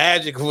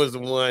Magic was the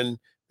one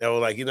that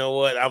was like, you know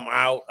what, I'm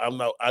out.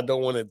 I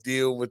don't want to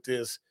deal with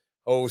this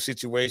whole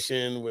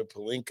situation with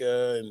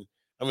Pelinka, and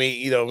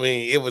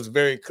it was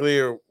very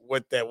clear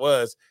what that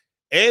was.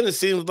 And it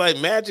seems like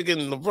Magic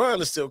and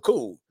LeBron are still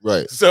cool.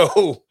 Right.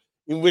 So,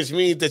 which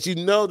means that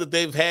that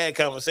they've had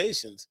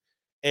conversations.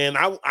 And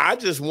I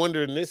just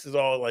wonder, and this is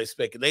all like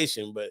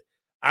speculation, but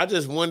I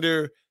just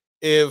wonder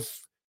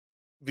if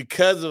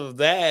because of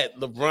that,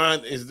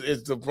 LeBron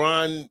is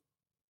LeBron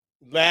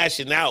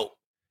lashing out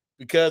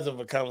because of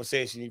a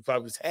conversation he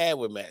probably had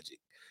with Magic.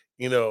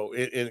 So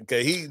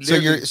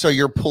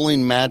you're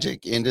pulling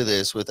Magic into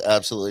this with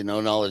absolutely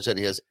no knowledge that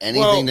he has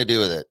anything to do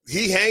with it.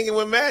 He hanging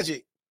with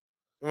Magic,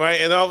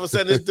 right? And all of a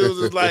sudden, this dude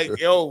is like,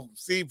 "Yo,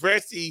 see,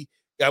 Presti."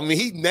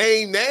 He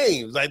named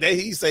names like that.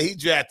 He said he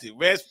drafted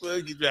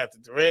Westbrook, he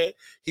drafted Durant,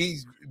 he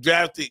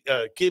drafted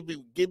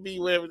Gibby,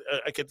 whatever.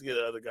 I can't think of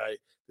the other guy.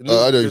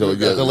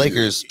 The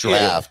Lakers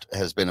draft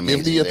has been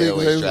amazing. Gibby,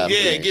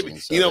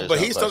 but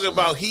he's talking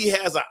about he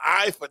has an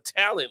eye for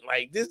talent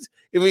like this.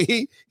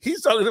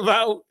 He's talking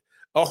about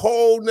a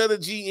whole nother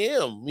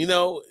GM,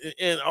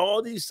 and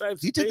all these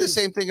types. He did the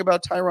same thing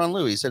about Tyronn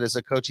Lue. He said as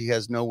a coach, he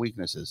has no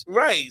weaknesses.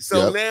 Right.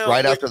 So now,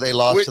 after they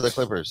lost to the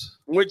Clippers,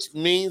 which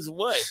means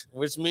what?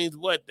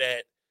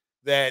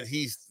 That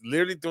he's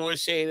literally throwing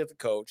shade at the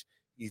coach.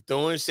 He's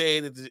throwing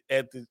shade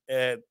at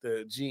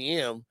the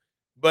GM,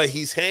 but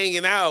he's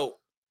hanging out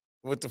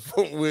with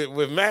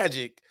with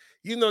Magic.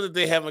 That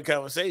they're having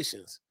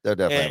conversations. They're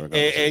definitely having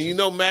conversations.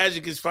 And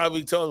Magic is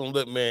probably telling him,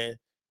 "Look, man,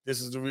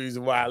 this is the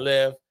reason why I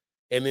left."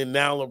 And then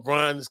now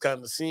LeBron is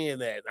kind of seeing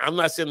that. I'm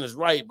not saying it's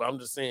right, but I'm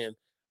just saying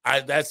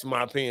that's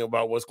my opinion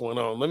about what's going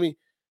on. Let me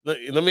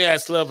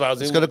ask Clubhouse.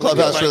 Let's go to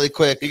Clubhouse really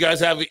quick. You guys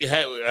have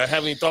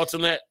any thoughts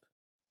on that?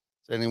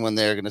 Is anyone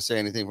there going to say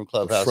anything from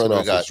Clubhouse? Front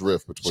office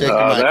rift between.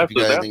 That's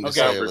the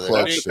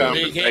conversation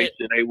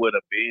they would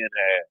have been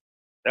had.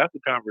 That's the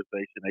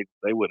conversation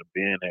they would have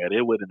been had.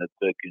 It wouldn't have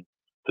taken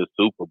to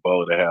Super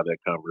Bowl to have that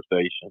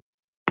conversation.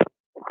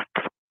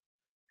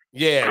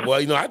 Yeah,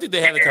 well, I think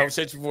they had a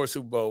conversation before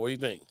Super Bowl. What do you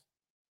think?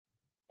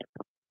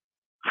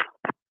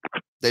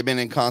 They've been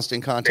in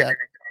constant contact.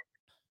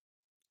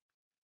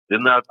 I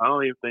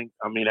don't even think.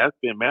 That's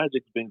been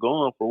Magic's been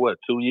going for what,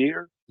 2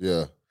 years?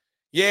 Yeah.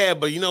 Yeah,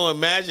 but what?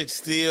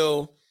 Magic's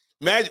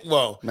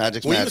Well,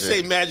 Magic's when you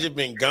say Magic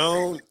been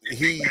gone,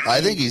 I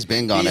think he's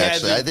been gone.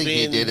 Actually, I think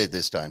he did it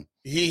this time.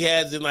 He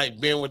hasn't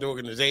been with the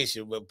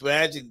organization, but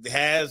Magic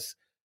has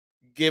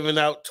given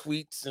out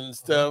tweets and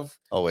stuff.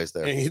 Always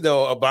there. And,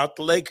 about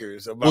the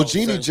Lakers.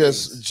 Jeannie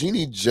just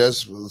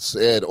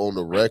said on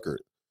the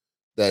record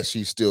that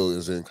she still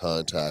is in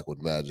contact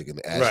with Magic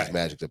and asks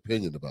Magic's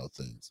opinion about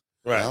things.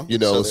 Right.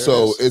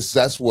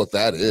 That's what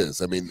that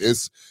is.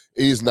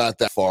 He's not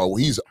that far.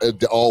 He's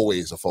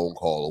always a phone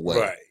call away.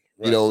 Right.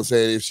 You know what I'm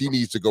saying? If she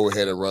needs to go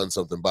ahead and run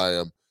something by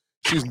him,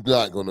 she's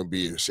not going to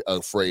be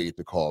afraid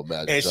to call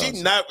Magic And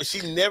Johnson.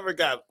 she never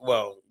got,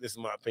 well, this is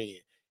my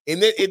opinion.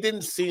 And it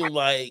didn't seem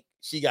like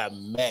she got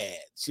mad.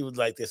 She was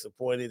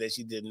disappointed that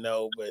she didn't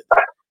know, but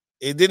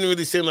it didn't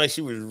really seem like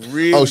she was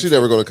really. Oh, she's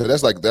never going to.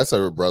 That's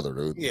her brother,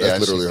 dude. Yeah, that's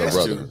literally her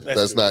brother.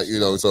 That's not,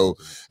 So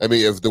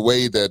if the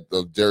way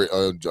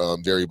that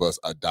Jerry Buss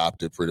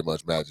adopted pretty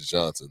much Magic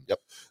Johnson,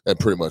 and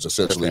pretty much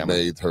essentially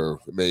made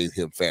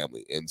him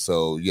family, and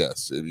so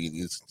yes,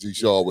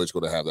 she's always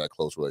going to have that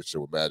close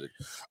relationship with Magic.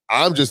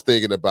 I'm just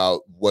thinking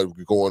about what's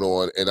going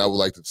on, and I would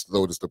like to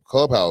throw this to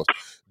Clubhouse.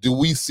 Do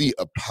we see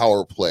a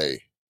power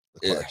play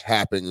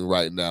happening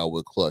right now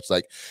with Clutch?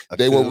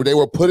 They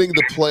were putting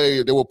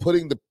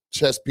the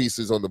chess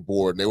pieces on the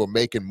board, and they were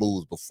making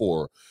moves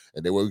before,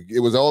 and it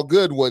was all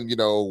good when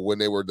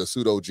they were the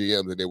pseudo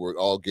GMs and they were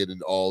all getting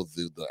all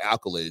the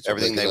accolades,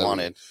 everything they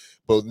wanted.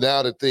 But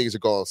now that things are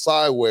going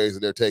sideways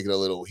and they're taking a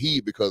little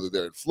heat because of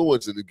their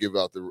influence and to give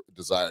out the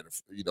desired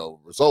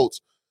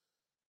results.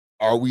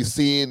 Are we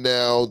seeing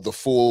now the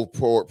full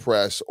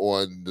press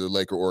on the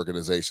Laker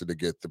organization to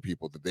get the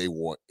people that they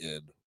want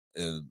in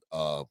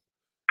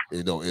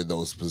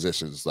those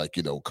positions, like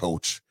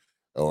coach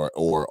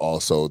or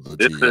also the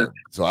GM?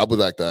 So I would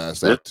like to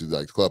ask that to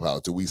like Clubhouse.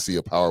 Do we see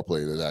a power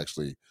play that's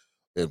actually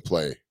in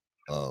play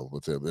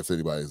with him if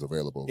anybody's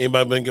available?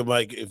 Anybody bring a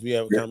mic if you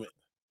have a comment?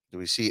 Do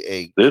we see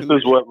a? This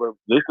is what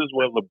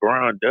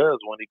LeBron does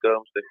when he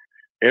comes to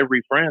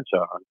every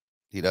franchise.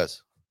 He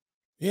does.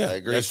 Yeah, I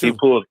agree.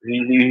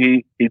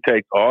 He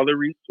takes all the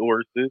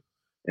resources,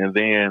 and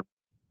then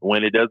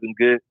when it's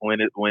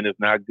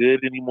not good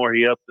anymore,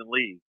 he ups and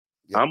leaves.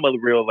 Yep. I'm a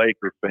real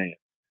Lakers fan.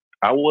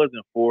 I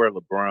wasn't for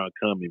LeBron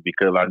coming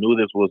because I knew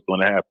this was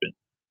going to happen.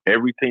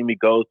 Every team he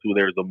goes to,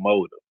 there's a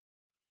motive.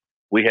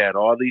 We had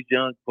all these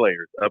young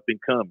players up and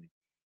coming.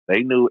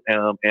 They knew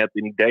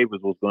Anthony Davis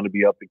was going to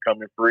be up and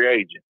coming free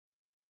agent.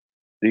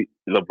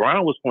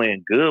 LeBron was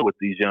playing good with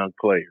these young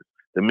players.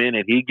 The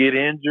minute he get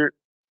injured,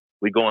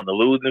 we go on the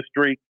losing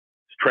streak,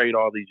 trade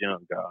all these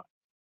young guys.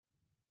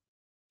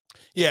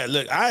 Yeah,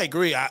 look, I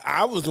agree.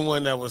 I was the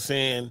one that was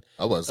saying.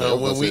 Is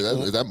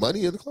that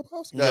money in the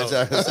clubhouse? No.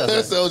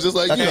 So just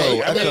like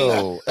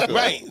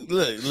right.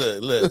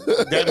 Look.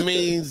 That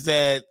means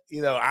that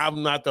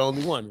I'm not the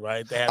only one,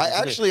 right?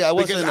 I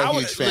wasn't a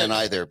huge fan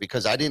either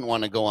because I didn't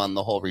want to go on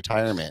the whole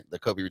the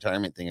Kobe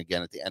retirement thing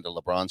again at the end of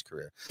LeBron's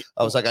career.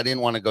 I was like, I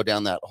didn't want to go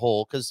down that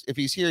hole because if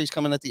he's here, he's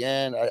coming at the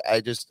end.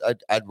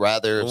 I'd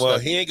rather. Well,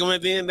 he ain't coming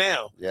at the end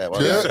now. Yeah.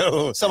 Well,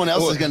 so, someone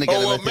else is going to get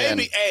him at the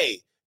end.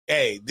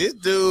 Hey, this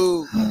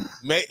dude,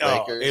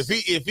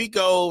 if he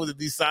goes and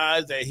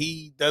decides that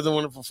he doesn't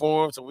want to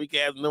perform, so we can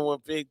have no one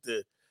pick,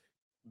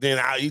 then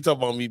you talk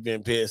about me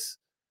being pissed,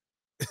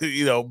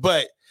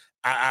 But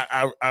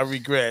I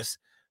regress.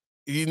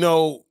 When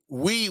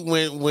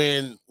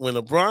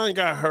LeBron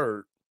got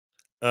hurt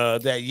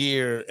that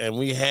year, and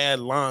we had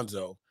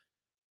Lonzo,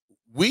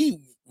 we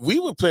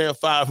were playing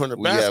 500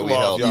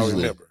 basketball. If y'all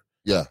remember,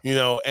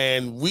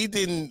 and we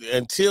didn't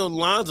until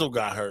Lonzo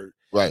got hurt.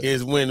 Right.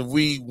 Is when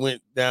we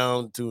went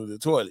down to the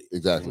toilet.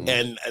 Exactly.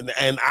 And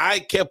I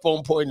kept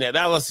on pointing that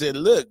out. I said,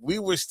 look, we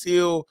were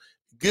still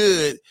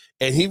good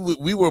and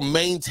we were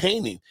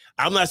maintaining.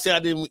 I'm not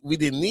saying we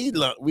didn't need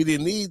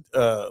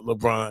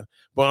LeBron,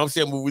 but I'm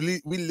saying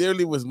we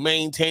literally was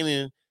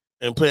maintaining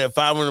and playing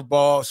 500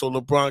 ball so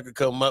LeBron could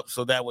come up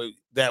so that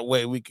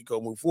way we could go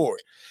move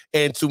forward.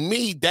 And to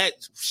me, that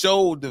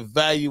showed the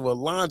value of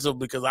Lonzo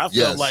because I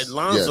felt like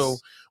Lonzo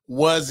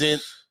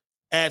wasn't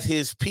at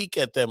his peak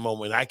at that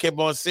moment. I kept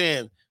on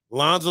saying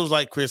Lonzo's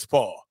like Chris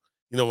Paul.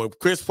 When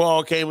Chris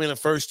Paul came in the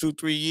first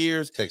 2-3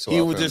 years, he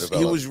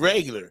was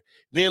regular.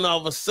 Then all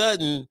of a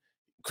sudden,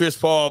 Chris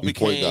Paul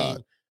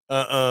became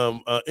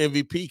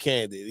MVP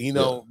candidate.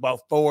 About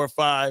 4 or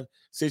 5,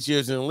 6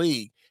 years in the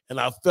league, and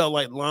I felt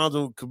like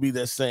Lonzo could be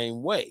that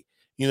same way.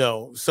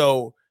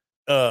 So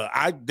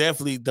I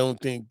definitely don't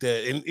think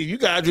that. And you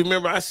guys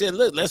remember, I said,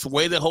 look, let's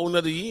wait a whole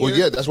nother year. Well,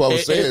 yeah, that's what I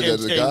was saying.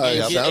 That the guy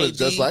sounded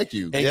just like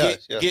you. And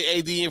get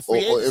AD in free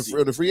agency.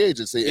 In the free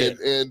agency.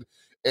 Yeah.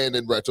 And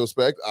in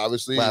retrospect,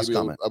 obviously, I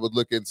would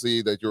look and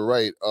see that you're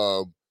right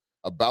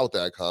about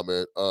that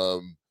comment.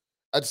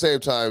 At the same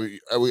time,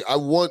 I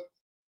want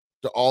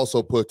to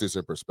also put this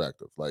in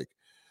perspective. Like,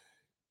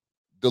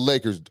 the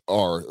Lakers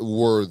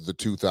were the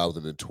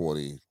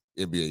 2020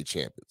 NBA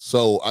champions.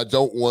 So I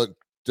don't want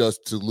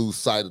just to lose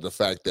sight of the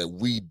fact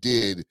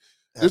that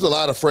there's a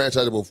lot of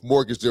franchises that will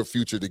mortgage their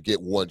future to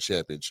get one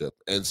championship.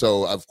 And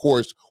so, of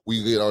course,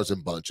 we get ours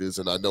in bunches,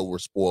 and I know we're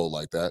spoiled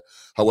like that.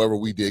 However,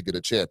 we did get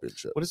a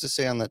championship. What does it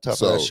say on that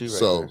top of that shoe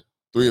there?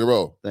 3 in a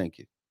row. Thank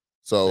you.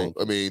 So,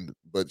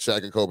 but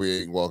Shaq and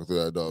Kobe ain't walking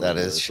through that door. That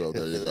is true. So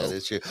there you go. That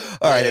is true.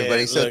 All right,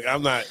 everybody. So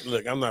I'm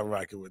not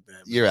rocking with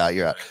that. You're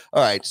out.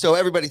 All right. So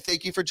everybody,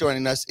 thank you for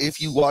joining us.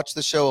 If you watch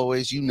the show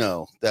always, you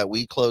know that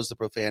we close the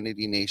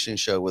Profanity Nation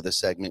show with a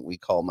segment we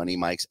call Money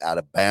Mike's Out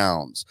of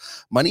Bounds.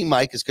 Money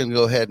Mike is going to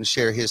go ahead and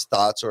share his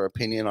thoughts or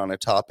opinion on a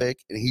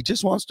topic, and he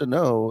just wants to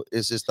know,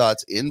 is his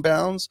thoughts in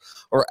bounds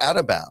or out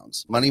of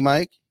bounds? Money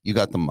Mike, you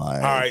got the mic.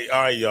 All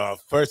right, y'all.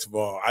 First of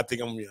all, I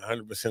think I'm going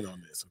to be 100%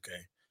 on this,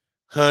 okay?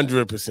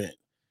 100%.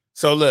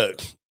 So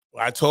look,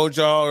 I told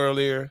y'all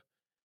earlier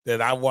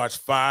that I watched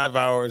 5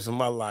 hours of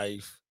my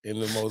life in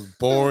the most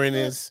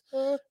boringest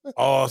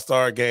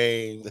all-star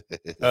game,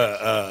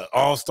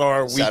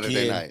 all-star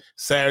weekend,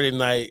 Saturday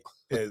night.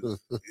 It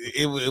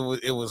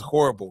was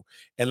horrible.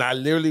 And I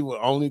literally was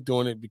only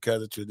doing it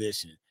because of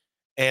tradition.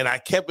 And I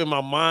kept in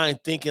my mind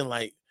thinking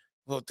like,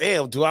 well,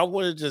 damn, do I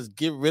want to just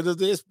get rid of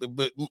this?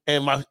 But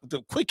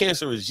the quick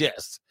answer is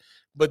yes.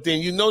 But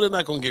then they're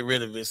not going to get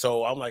rid of it.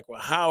 So I'm like,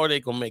 well, how are they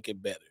going to make it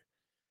better?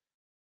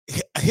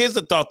 Here's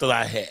the thought that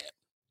I had.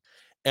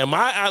 Am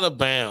I out of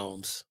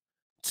bounds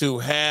to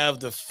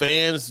have the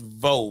fans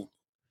vote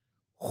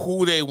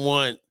who they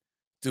want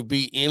to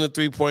be in a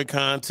 3-point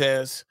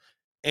contest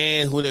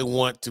and who they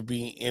want to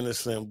be in a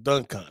slam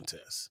dunk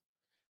contest.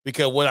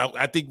 Because what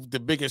I think the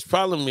biggest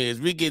problem is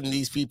we're getting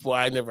these people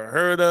I never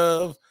heard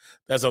of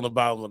that's on the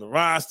bottom of the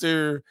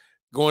roster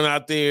going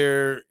out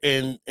there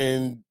and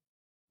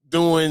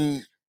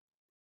doing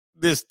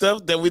this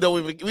stuff that we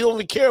don't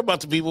even care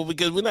about the people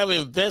because we're not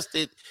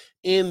invested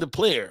in the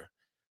player.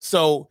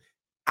 So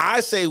I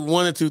say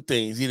one or two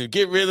things: either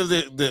get rid of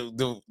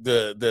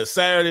the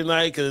Saturday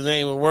night because it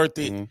ain't even worth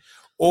it,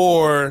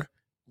 or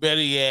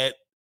better yet,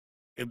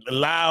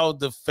 allow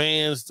the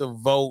fans to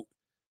vote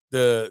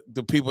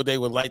the people they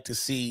would like to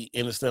see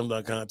in the slam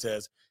dunk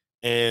contest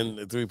and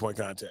the 3-point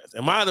contest.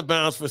 Am I out of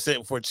bounds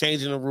for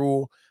changing the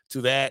rule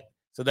to that?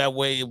 So that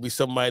way it'll be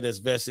somebody that's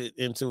vested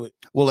into it.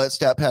 We'll let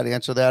Stat Pat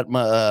answer that.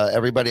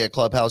 Everybody at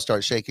Clubhouse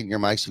start shaking your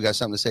mics. You got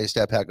something to say,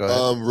 Stat Pat? Go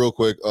ahead. Real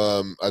quick.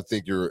 I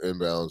think you're in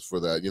bounds for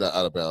that. You're not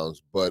out of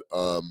bounds, but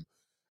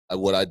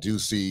what I do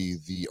see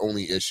the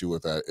only issue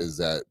with that is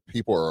that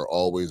people are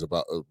always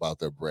about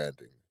their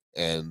branding,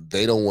 and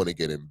they don't want to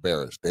get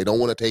embarrassed. They don't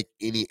want to take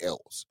any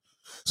L's.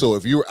 So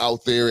if you're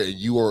out there and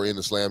you are in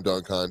the slam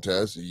dunk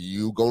contest,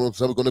 you're going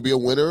to be a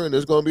winner and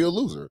there's going to be a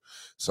loser.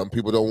 Some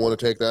people don't want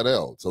to take that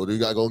L. So you're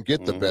not going to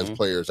get the best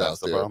players out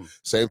there.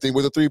 Same thing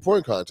with the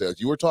 3-point contest.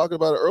 You were talking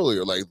about it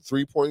earlier. Like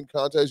 3-point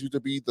contest used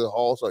to be the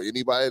hall. So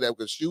anybody that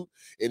could shoot,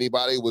 it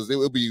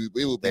would be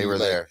they were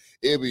like, there.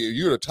 It'd be, if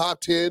you're the top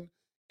 10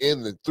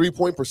 in the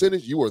 3-point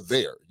percentage, you were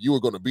there. You were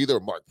going to be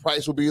there. Mark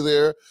Price will be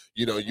there.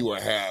 You will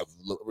have,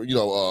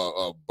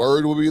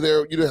 Bird will be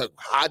there. You have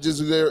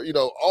Hodges there.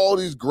 All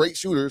these great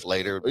shooters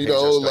later. Like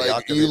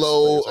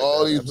Elo,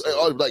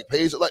 all like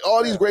Page, like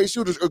all these great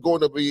shooters are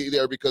going to be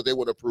there because they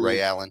want to prove Ray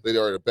Allen they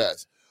are the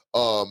best.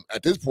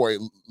 At this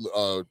point,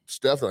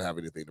 Steph don't have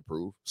anything to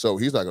prove, so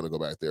he's not going to go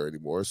back there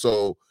anymore.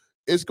 So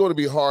it's going to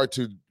be hard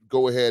to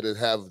go ahead and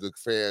have the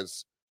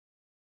fans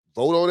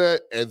vote on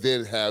it and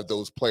then have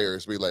those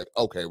players be like,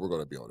 okay, we're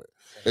going to be on it.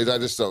 And I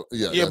just don't,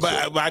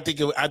 but I think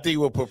it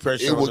will put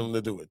pressure on them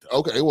to do it. Though.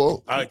 Okay,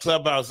 well, all right,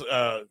 Clubhouse,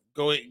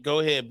 go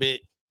ahead,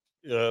 big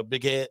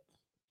head.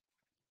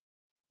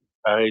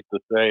 I hate to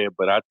say it,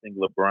 but I think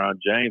LeBron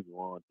James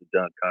won the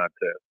dunk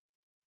contest.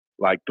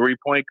 Like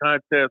 3-point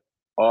contest,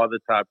 all the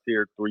top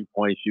tier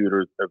 3-point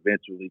shooters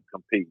eventually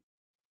compete.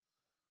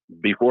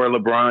 Before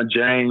LeBron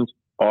James,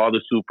 all the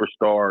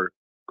superstar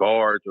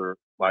guards or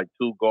like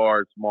 2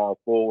 guards, small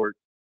forwards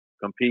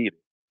competed.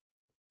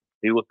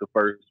 He was the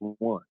first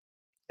one.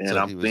 And so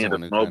I'm seeing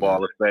a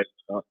snowball effect.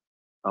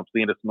 I'm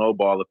seeing a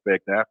snowball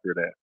effect after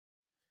that.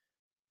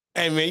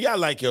 Hey, man, y'all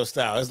like your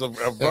style. It's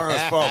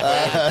LeBron's fault,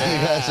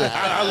 man.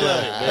 I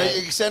love it,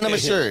 man. You send him a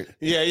shirt.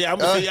 Yeah. I'm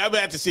going to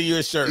have to see you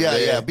a shirt.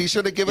 Yeah. Be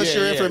sure to give us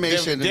your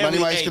information. Money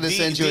Mike's going to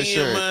send you a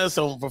shirt. Us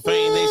on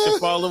Profane Nation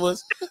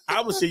followers.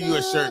 I'm going to send you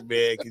a shirt,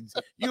 man.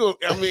 You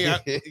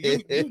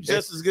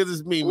just as good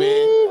as me, man.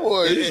 Ooh,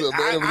 boy, he's a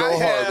man of his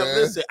own heart, man.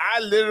 Listen, I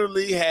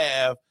literally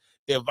have,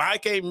 if I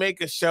can't make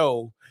a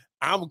show,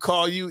 I'm gonna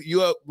call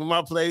you up with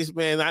my place,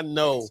 man. I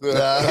know. You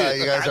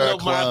guys are a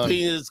clone. My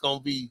opinion is gonna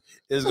be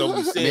said.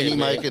 Mini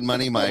Mike and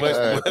Money Mike.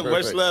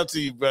 Much love to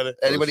you, brother.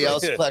 Anybody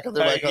else clack on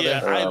their mic on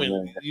there?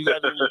 Ivan, you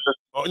got.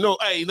 Oh no!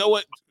 Hey, you know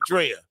what,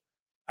 Drea?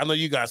 I know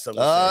you got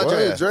something.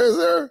 Drea's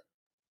there.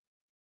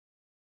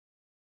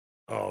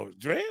 Oh,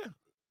 Drea.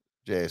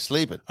 Drea's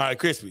sleeping. All right,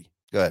 Crispy.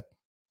 Go ahead.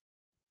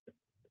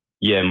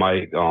 Yeah,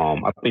 Mike.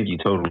 I think you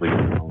totally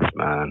wrong,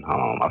 man.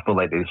 I feel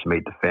like they should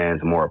make the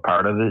fans more a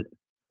part of it.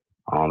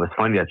 It's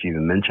funny that you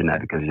even mentioned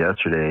that because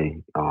yesterday,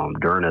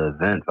 during the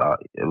events,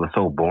 it was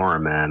so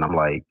boring, man. I'm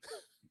like,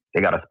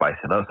 they got to spice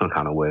it up some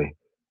kind of way.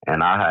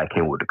 And I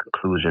came with the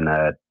conclusion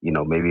that,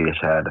 maybe they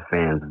should have the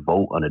fans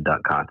vote on the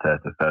dunk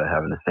contest instead of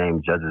having the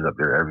same judges up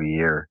there every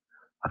year.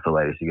 I feel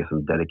like they should get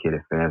some dedicated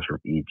fans from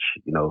each,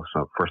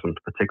 for some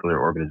particular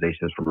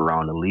organizations from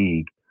around the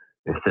league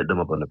and sit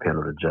them up on the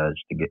panel to judge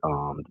to get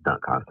the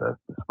dunk contest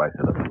to spice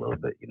it up a little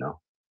bit,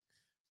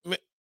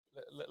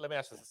 Let me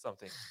ask you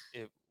something.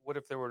 What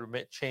if they were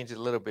to change it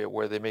a little bit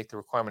where they make the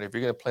requirement, if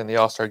you're going to play in the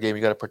All-Star game,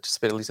 you got to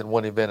participate at least in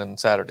one event on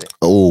Saturday?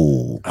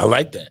 Oh, I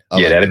like that.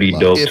 That'd be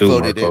dope too,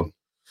 Marco.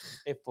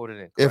 If voted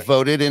in. If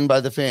voted in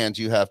by the fans,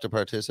 you have to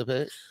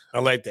participate. I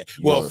like that.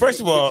 Well, first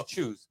of all,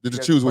 you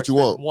choose what you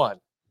want. One.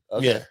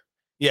 Okay.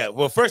 Yeah.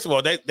 Well, first of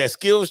all, that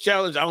skills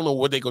challenge, I don't know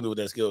what they're going to do with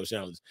that skills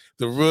challenge.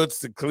 The Roots,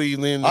 the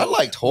Cleveland. I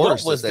liked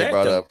Horse that they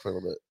brought up for a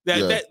little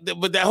bit.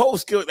 But that whole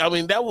skill, I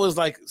mean, that was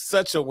like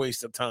such a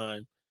waste of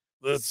time.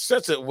 It's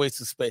such a waste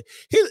of space.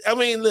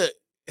 Look,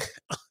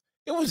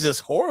 it was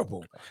just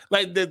horrible.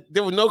 Like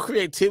there was no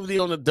creativity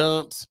on the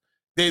dumps.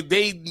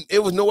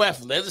 It was no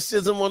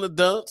athleticism on the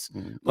dunks.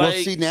 Well,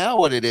 see now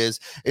what it is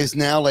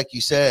now, like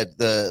you said,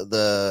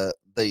 the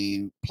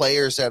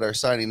players that are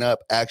signing up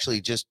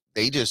actually just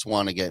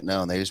want to get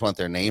known. They just want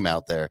their name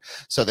out there.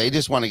 So they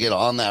just want to get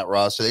on that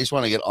roster. They just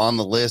want to get on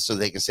the list so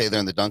they can say they're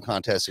in the dunk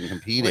contest and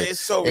compete. It's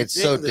so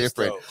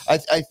different.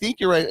 I think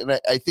you're right. And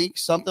I think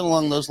something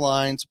along those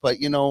lines, but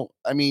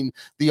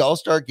the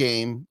All-Star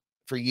game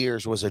for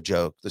years was a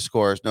joke. The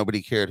scores,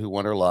 nobody cared who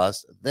won or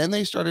lost. Then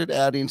they started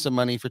adding some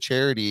money for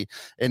charity.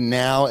 And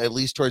now, at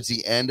least towards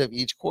the end of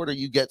each quarter,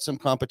 you get some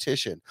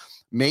competition.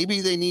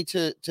 Maybe they need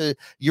to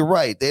you're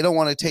right. They don't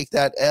want to take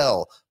that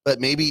L, but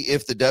maybe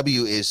if the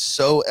W is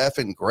so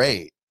effing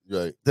great,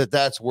 right,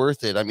 that's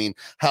worth it. I mean,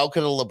 how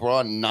could a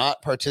LeBron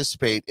not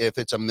participate if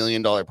it's $1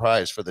 million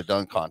prize for the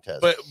dunk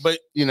contest? But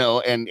you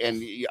know, and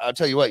I'll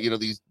tell you what, you know,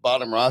 these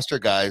bottom roster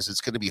guys, it's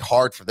going to be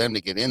hard for them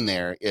to get in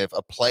there if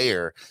a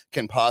player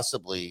can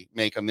possibly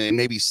make $1 million,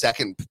 maybe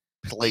second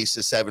place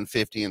is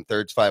 750 and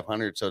third's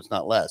 500, so it's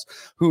not less.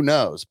 Who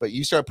knows? But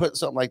you start putting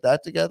something like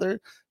that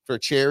together for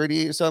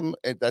charity or something,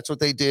 and that's what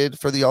they did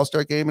for the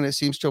All-Star game, and it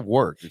seems to have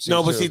worked.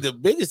 No, but see, the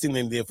biggest thing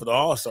they did for the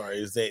All-Star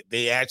is that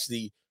they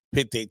actually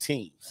pick their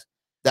teams.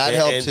 That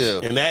helped too,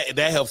 and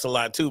that helps a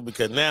lot too,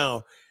 because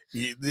now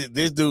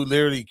this dude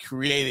literally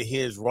created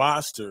his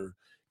roster,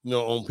 you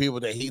know, on people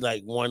that he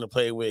like wanted to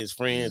play with, his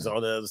friends,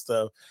 all that other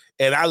stuff.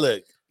 And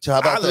so how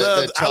about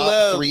the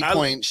top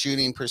 3-point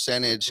shooting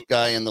percentage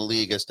guy in the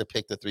league is to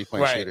pick the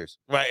 3-point shooters,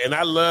 right? And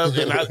I love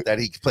that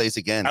he plays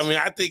against. I mean,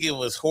 I think it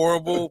was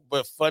horrible,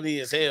 but funny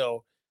as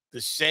hell.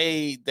 The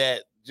shade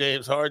that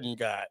James Harden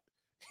got,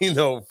 you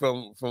know,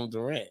 from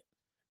Durant.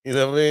 You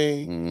know what I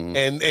mean?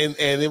 And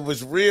it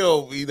was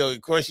real. You know,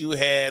 of course, you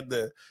had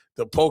the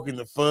poking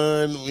the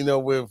fun, you know,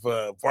 with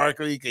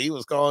Barkley, because he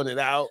was calling it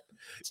out.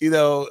 You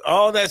know,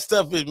 all that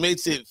stuff, it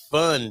makes it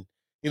fun,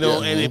 you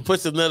know, and it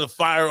puts another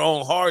fire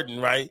on Harden,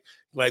 right?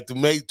 Like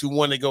to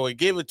want to go and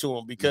give it to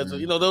him, because,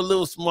 you know, those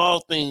little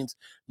small things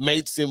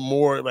makes him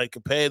more like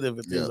competitive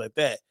and things like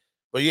that.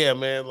 But yeah,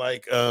 man,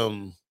 like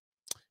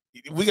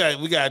we got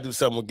to do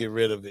something to get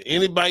rid of it.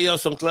 Anybody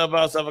else on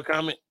Clubhouse have a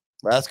comment?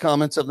 Last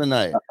comments of the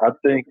night. I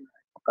think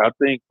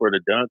for the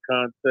dunk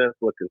contest,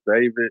 what could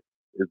save it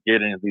is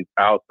getting these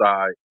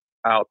outside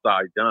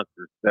dunkers.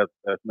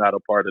 That's not a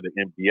part of the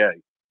NBA.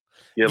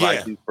 Get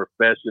like these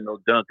professional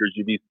dunkers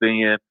you be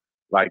seeing,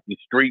 like these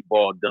street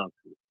ball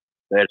dunkers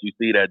that you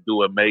see that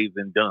do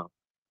amazing dunks,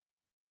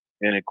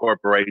 and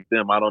incorporate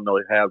them. I don't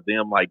know, have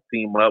them like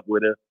team up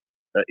with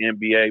an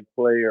NBA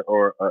player,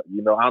 or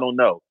you know, I don't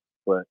know,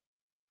 but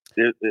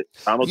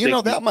I don't. You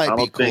know, that might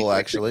be cool,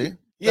 actually.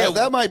 Yeah,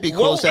 that might be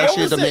close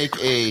actually to make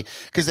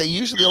because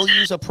they'll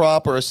use a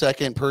prop or a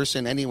second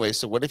person anyway.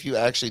 So what if you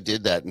actually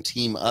did that and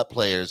team up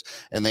players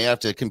and they have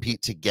to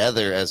compete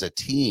together as a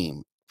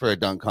team for a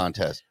dunk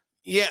contest?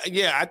 Yeah.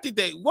 I think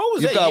that. What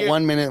was You've that? Got year?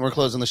 1 minute and we're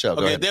closing the show.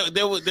 Okay,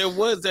 there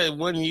was that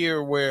 1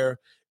 year where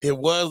it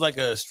was like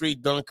a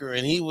street dunker,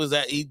 and he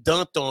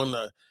dunked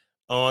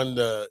on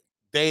the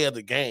day of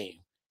the game.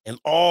 And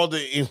all the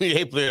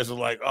NBA players were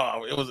like,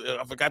 "Oh,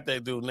 I forgot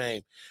that dude's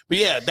name." But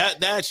yeah,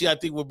 that actually I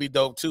think would be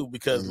dope too,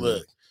 because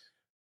look,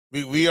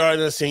 we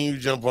already done seen you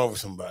jump over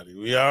somebody.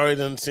 We already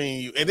done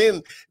seen you, and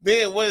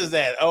then what is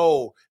that?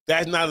 Oh,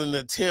 that's not an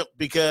attempt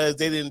because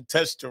they didn't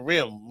touch the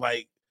rim.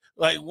 Like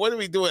what are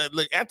we doing?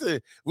 Look,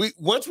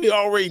 once we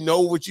already know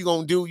what you're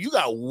gonna do, you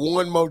got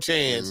one more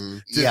chance.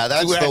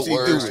 That's the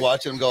worst.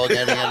 Watch him go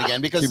again and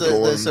again because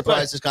the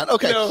surprise is gone.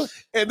 Okay, you know,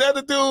 and the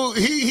other dude,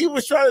 he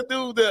was trying to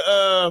do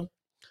the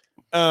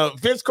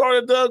Vince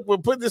Carter dunk, will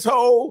put this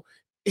hole.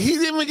 He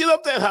didn't even get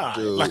up that high.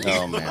 Dude,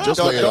 no, man.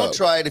 Don't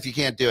try it if you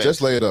can't do it.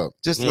 Just lay it up.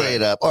 Lay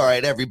it up. All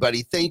right,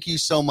 everybody. Thank you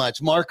so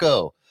much.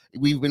 Marco,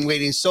 we've been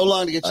waiting so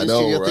long to get you in the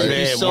studio. Right?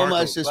 Thank you so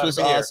much. This was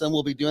awesome.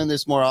 We'll be doing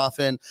this more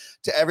often.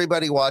 To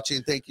everybody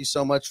watching, thank you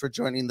so much for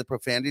joining the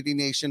Profanity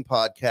Nation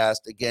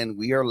podcast. Again,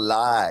 we are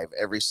live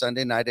every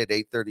Sunday night at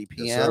 8:30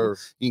 p.m.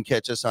 Yes, you can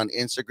catch us on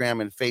Instagram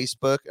and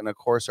Facebook. And, of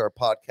course, our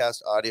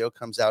podcast audio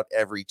comes out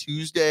every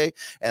Tuesday.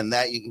 And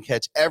that you can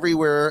catch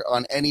everywhere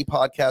on any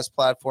podcast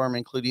platform,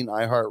 including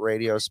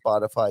iHeartRadio,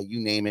 Spotify, you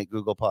name it,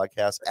 Google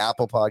Podcasts,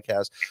 Apple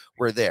Podcasts.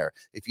 We're there.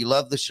 If you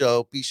love the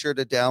show, be sure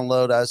to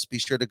download us. Be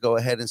sure to go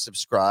ahead and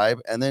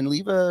subscribe, and then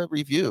leave a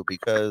review,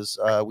 because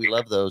we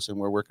love those, and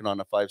we're working on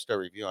a 5-star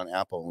review on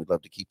Apple, and we'd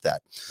love to keep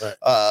that. Right.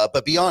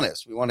 But be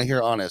honest. We want to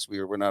hear honest.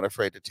 We're not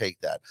afraid to take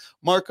that.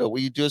 Marco, will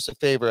you do us a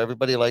favor?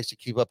 Everybody likes to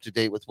keep up to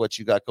date with what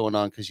you got going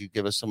on because you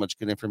give us so much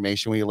good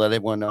information. Will you let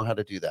everyone know how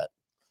to do that?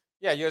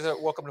 Yeah, you guys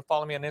are welcome to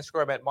follow me on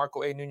Instagram at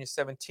Marco A. Nunez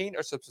 17,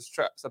 or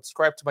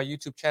subscribe to my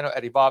YouTube channel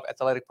at Evolve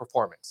Athletic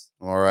Performance.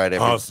 All right,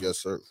 awesome. Yes,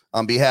 sir.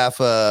 On behalf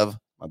of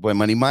my boy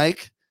Money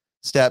Mike,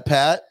 Stat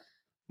Pat,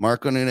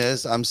 Marco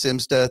Nunez, I'm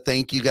Simsta.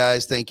 Thank you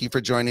guys. Thank you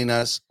for joining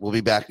us. We'll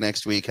be back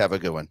next week. Have a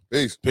good one.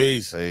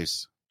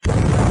 Peace.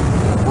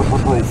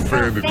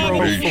 Profanity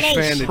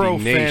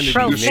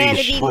Nation.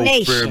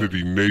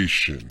 Profanity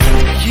Nation.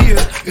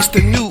 Yeah, it's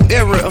the new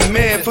era of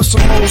man for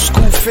some old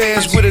school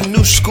fans with a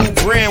new school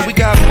brand. We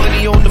got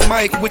money on the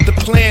mic with the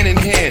plan in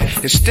hand.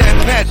 And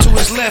Stat Pat to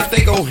his left,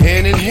 they go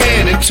hand in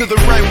hand. And to the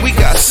right, we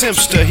got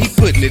Simster, he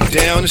putting it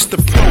down. It's the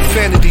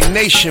Profanity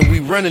Nation, we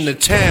running the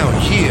town.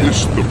 Yeah,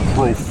 it's the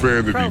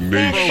Profanity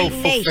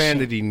Nation.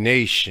 Profanity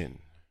Nation.